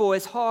with people,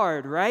 it's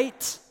hard,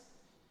 right?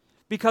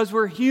 Because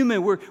we're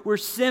human, we're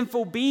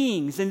sinful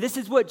beings. And this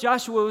is what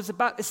Joshua was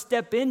about to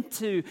step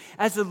into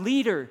as a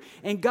leader.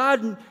 And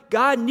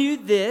God knew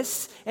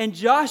this, and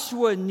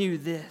Joshua knew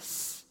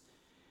this.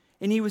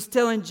 And he was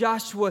telling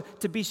Joshua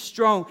to be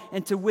strong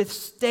and to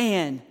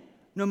withstand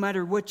no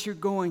matter what you're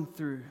going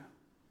through.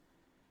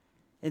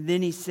 And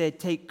then he said,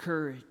 take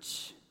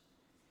courage.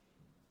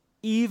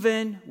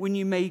 Even when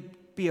you may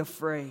be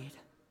afraid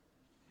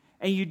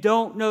and you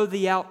don't know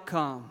the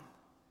outcome,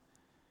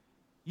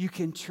 you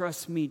can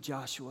trust me,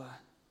 Joshua.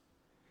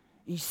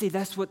 You see,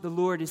 that's what the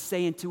Lord is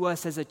saying to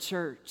us as a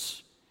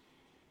church.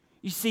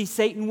 You see,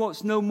 Satan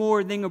wants no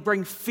more than to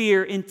bring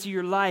fear into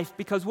your life,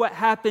 because what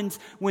happens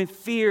when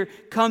fear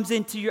comes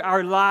into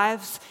our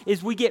lives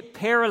is we get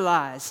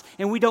paralyzed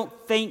and we don't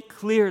think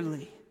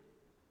clearly.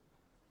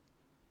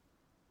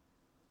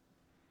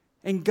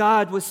 And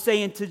God was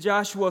saying to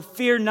Joshua,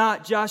 fear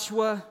not,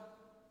 Joshua.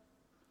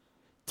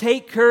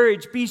 Take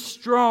courage, be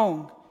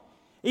strong,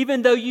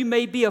 even though you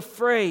may be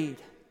afraid.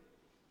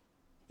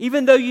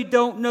 Even though you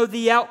don't know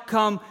the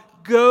outcome,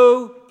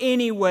 go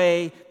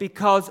anyway,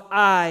 because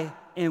I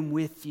am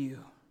with you.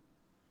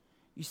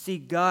 You see,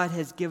 God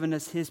has given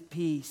us His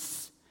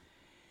peace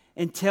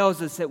and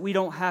tells us that we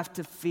don't have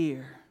to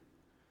fear,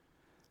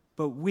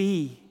 but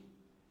we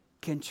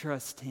can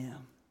trust Him.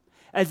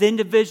 As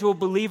individual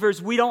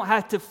believers, we don't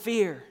have to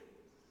fear.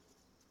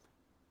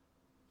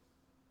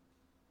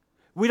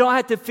 We don't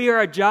have to fear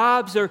our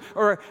jobs or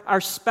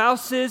our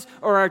spouses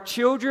or our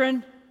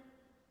children,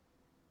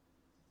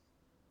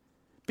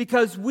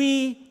 because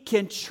we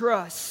can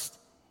trust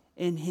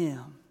in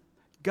Him.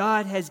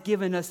 God has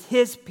given us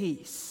His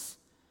peace,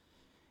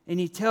 and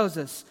He tells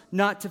us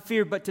not to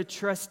fear but to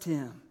trust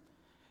Him.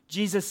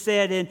 Jesus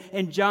said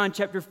in John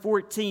chapter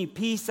 14,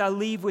 peace I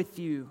leave with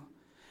you,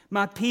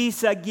 my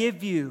peace I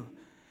give you.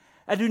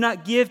 I do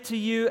not give to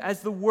you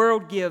as the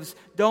world gives.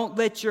 Don't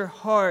let your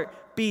heart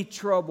be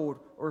troubled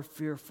or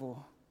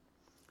fearful.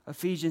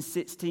 Ephesians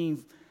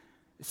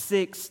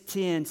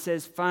 6:10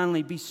 says,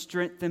 finally be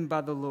strengthened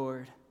by the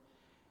Lord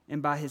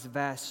and by His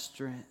vast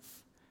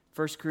strength.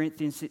 1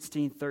 Corinthians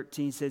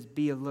 16:13 says,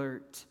 be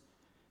alert,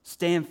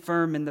 stand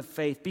firm in the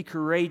faith, be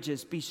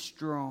courageous, be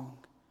strong.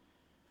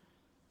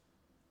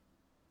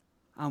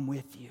 I'm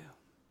with you.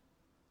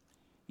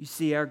 You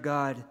see, our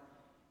God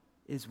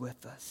is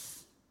with us.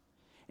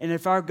 And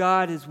if our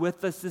God is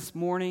with us this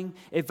morning,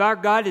 if our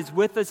God is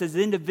with us as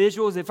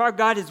individuals, if our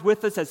God is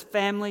with us as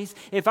families,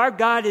 if our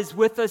God is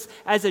with us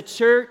as a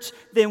church,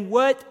 then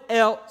what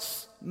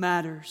else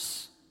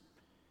matters?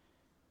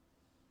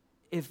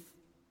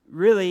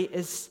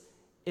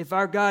 If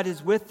our God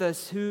is with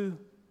us, who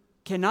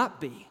cannot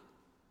be?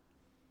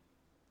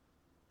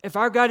 If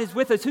our God is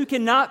with us, who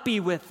cannot be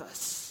with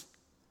us?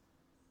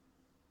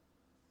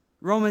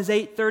 Romans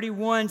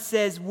 8:31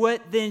 says,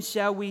 what then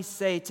shall we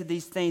say to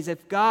these things?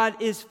 If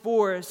God is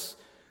for us,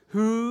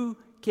 who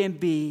can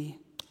be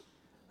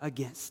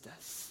against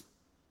us?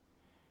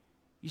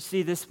 You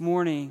see, this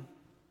morning,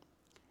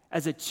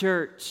 as a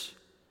church,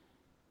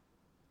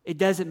 it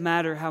doesn't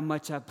matter how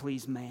much I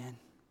please man.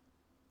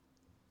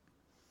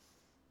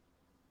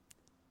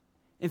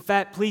 In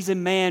fact,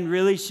 pleasing man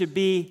really should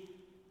be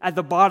at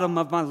the bottom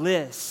of my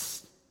list.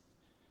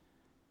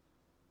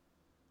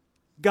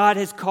 God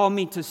has called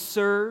me to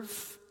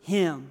serve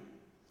Him.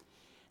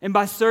 And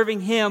by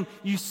serving Him,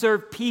 you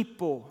serve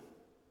people.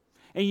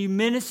 And you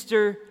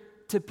minister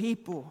to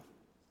people.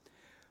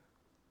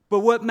 But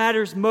what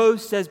matters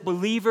most as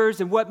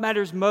believers and what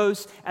matters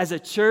most as a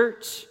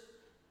church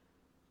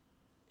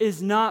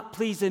is not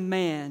pleasing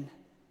man.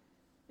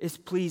 It's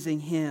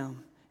pleasing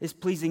Him. It's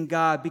pleasing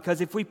God. Because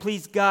if we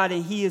please God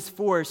and He is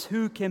for us,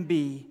 who can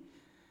be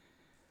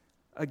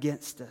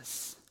against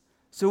us?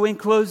 So in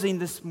closing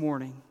this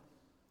morning,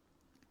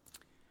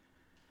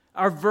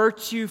 our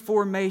virtue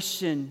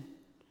formation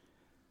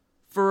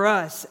for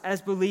us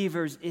as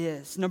believers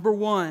is, number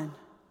one,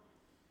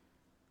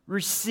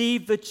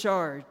 receive the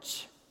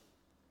charge.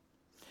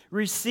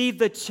 Receive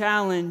the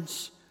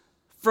challenge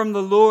from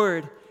the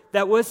Lord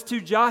that was to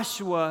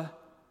Joshua,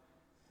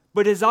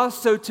 but is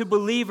also to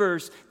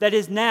believers, that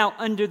is now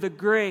under the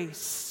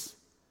grace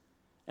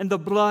and the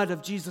blood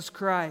of Jesus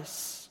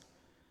Christ,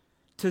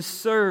 to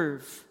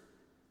serve,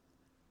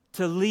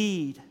 to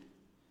lead,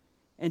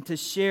 and to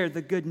share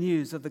the good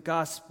news of the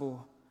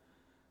gospel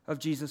of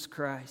Jesus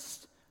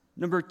Christ.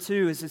 Number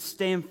two is to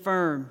stand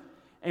firm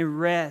and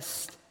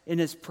rest in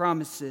His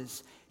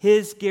promises,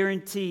 His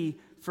guarantee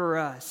for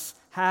us.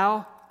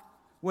 How?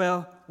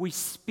 Well, we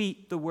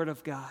speak the Word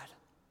of God.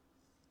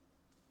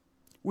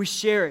 We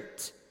share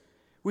it.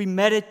 We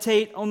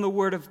meditate on the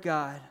Word of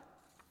God.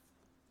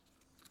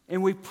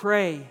 And we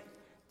pray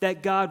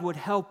that God would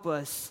help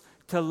us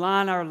to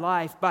line our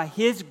life by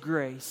His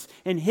grace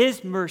and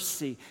His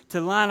mercy,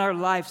 to line our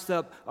lives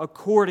up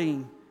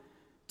according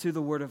to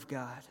the Word of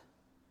God.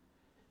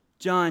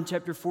 John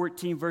chapter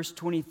 14, verse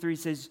 23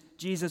 says,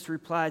 Jesus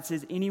replied,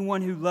 says,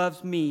 anyone who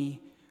loves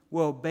me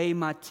will obey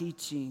my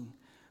teaching.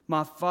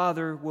 My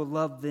Father will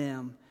love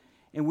them,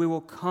 and we will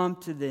come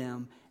to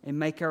them and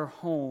make our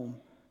home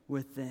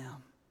with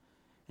them.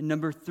 And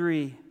number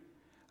 3,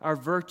 our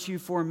virtue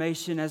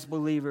formation as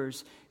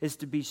believers is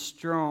to be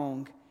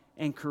strong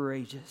and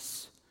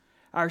courageous.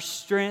 Our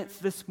strength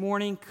this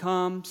morning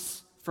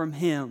comes from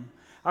Him.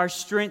 Our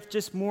strength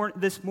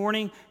this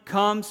morning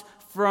comes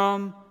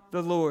from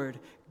the Lord.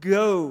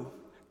 Go.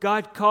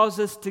 God calls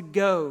us to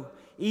go,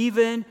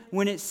 even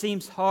when it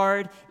seems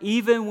hard,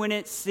 even when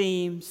it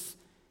seems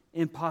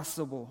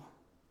impossible.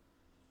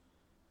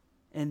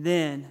 And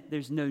then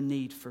there's no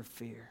need for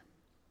fear.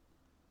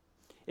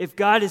 If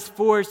God is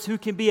for us, who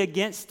can be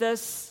against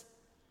us?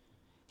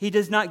 He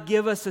does not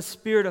give us a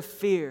spirit of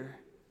fear,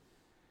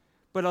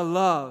 but a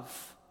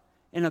love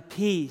and a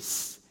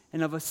peace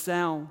and of a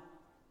sound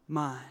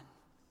mind.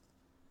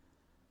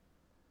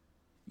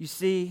 You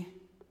see,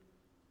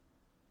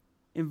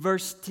 in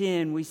verse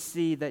 10, we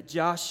see that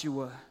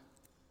Joshua,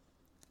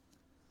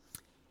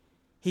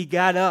 he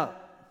got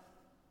up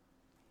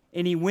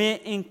and he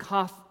went in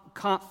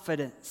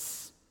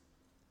confidence.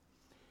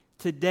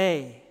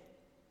 Today,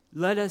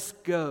 let us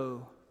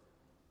go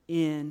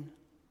in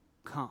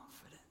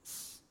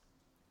confidence.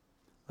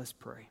 Let's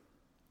pray.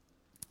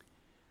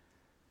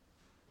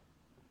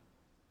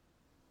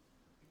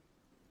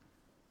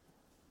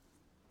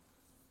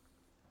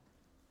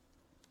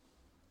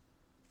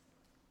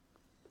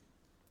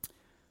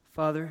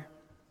 Father,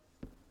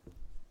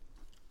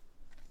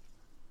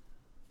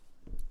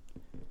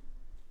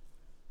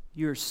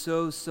 you're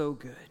so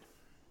good.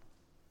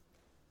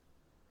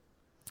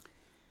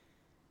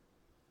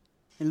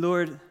 And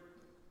Lord,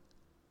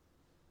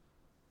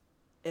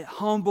 it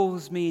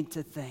humbles me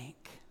to think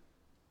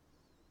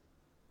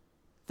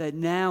that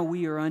now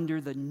we are under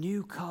the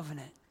new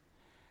covenant.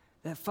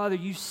 That, Father,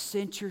 you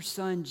sent your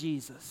Son,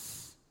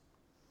 Jesus,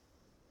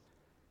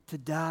 to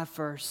die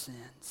for our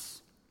sins.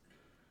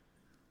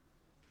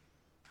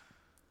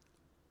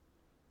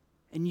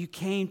 And you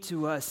came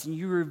to us and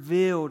you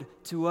revealed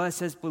to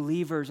us as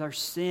believers our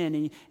sin.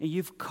 And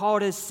you've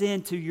called us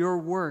into your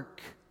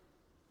work.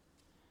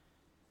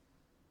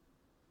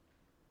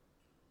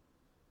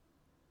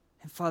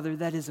 And Father,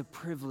 that is a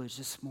privilege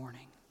this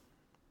morning.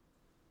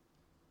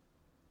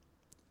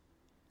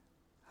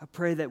 I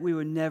pray that we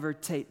would never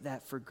take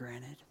that for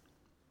granted.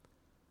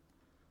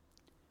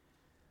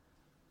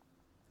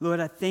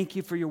 Lord, I thank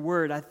you for your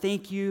word. I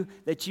thank you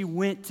that you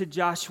went to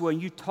Joshua and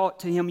you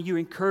talked to him, you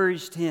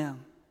encouraged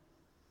him.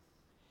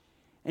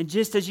 And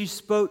just as you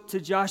spoke to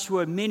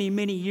Joshua many,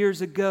 many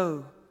years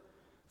ago,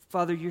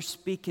 Father, you're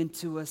speaking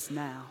to us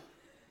now.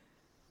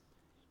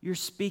 You're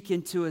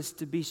speaking to us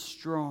to be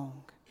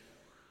strong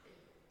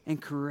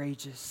and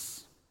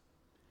courageous.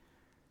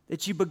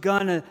 That you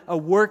begun a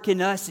work in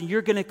us and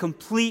you're going to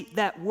complete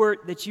that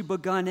work that you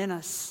begun in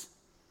us.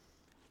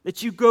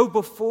 That you go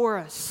before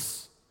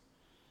us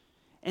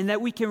and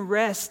that we can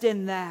rest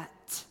in that.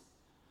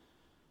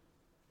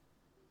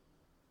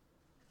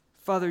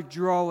 Father,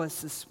 draw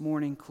us this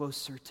morning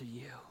closer to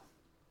you.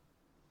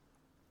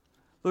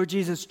 Lord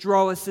Jesus,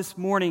 draw us this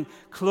morning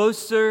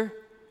closer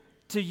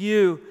to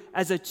you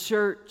as a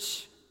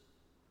church,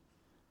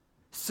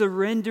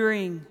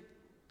 surrendering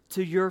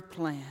to your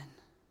plan,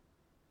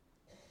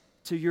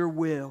 to your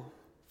will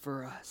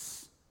for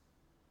us.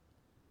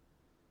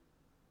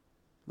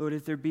 Lord,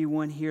 if there be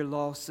one here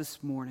lost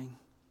this morning,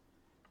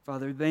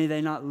 Father, may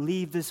they not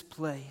leave this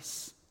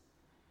place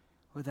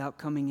without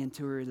coming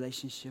into a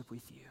relationship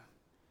with you.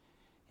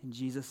 In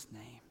Jesus'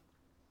 name,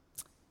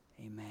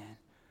 amen.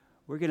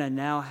 We're going to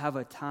now have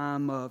a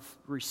time of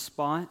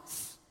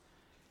response.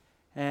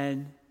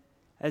 And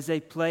as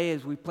we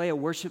play a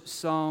worship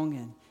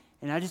song,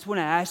 and I just want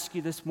to ask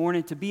you this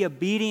morning to be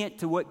obedient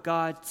to what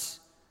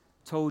God's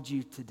told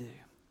you to do.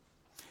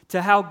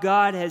 To how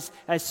God has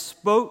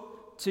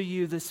spoke to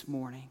you this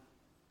morning.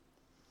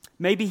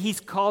 Maybe He's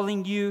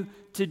calling you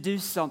to do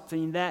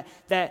something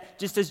that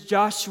just as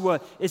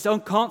Joshua is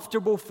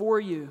uncomfortable for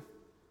you.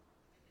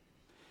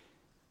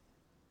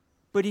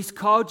 But He's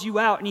called you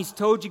out and He's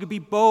told you to be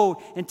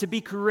bold and to be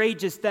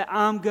courageous, that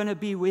I'm going to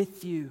be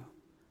with you,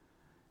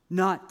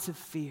 not to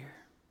fear.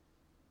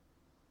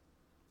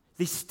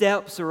 These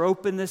steps are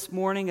open this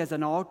morning as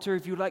an altar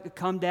if you'd like to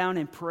come down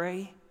and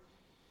pray.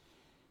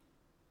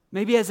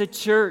 Maybe as a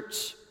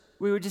church,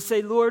 we would just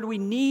say, Lord, we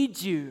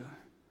need you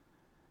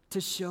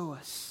to show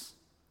us.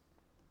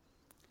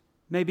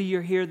 Maybe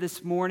you're here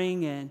this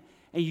morning and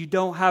you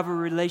don't have a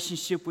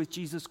relationship with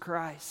Jesus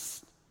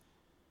Christ.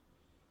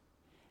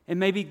 And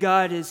maybe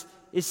God is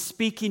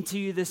speaking to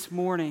you this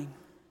morning.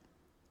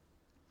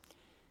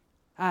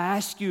 I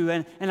ask you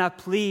and I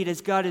plead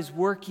as God is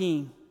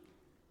working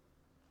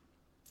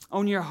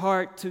on your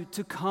heart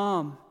to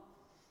come.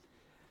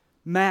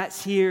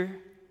 Matt's here.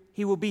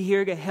 He will be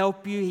here to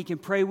help you. He can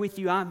pray with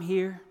you. I'm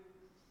here.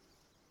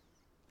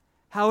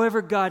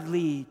 However God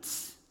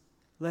leads,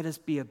 let us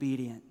be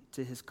obedient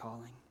to his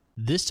calling.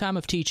 This time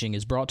of teaching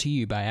is brought to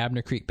you by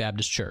Abner Creek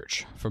Baptist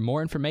Church. For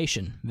more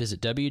information, visit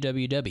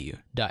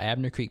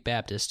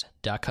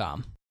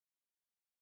www.abnercreekbaptist.com.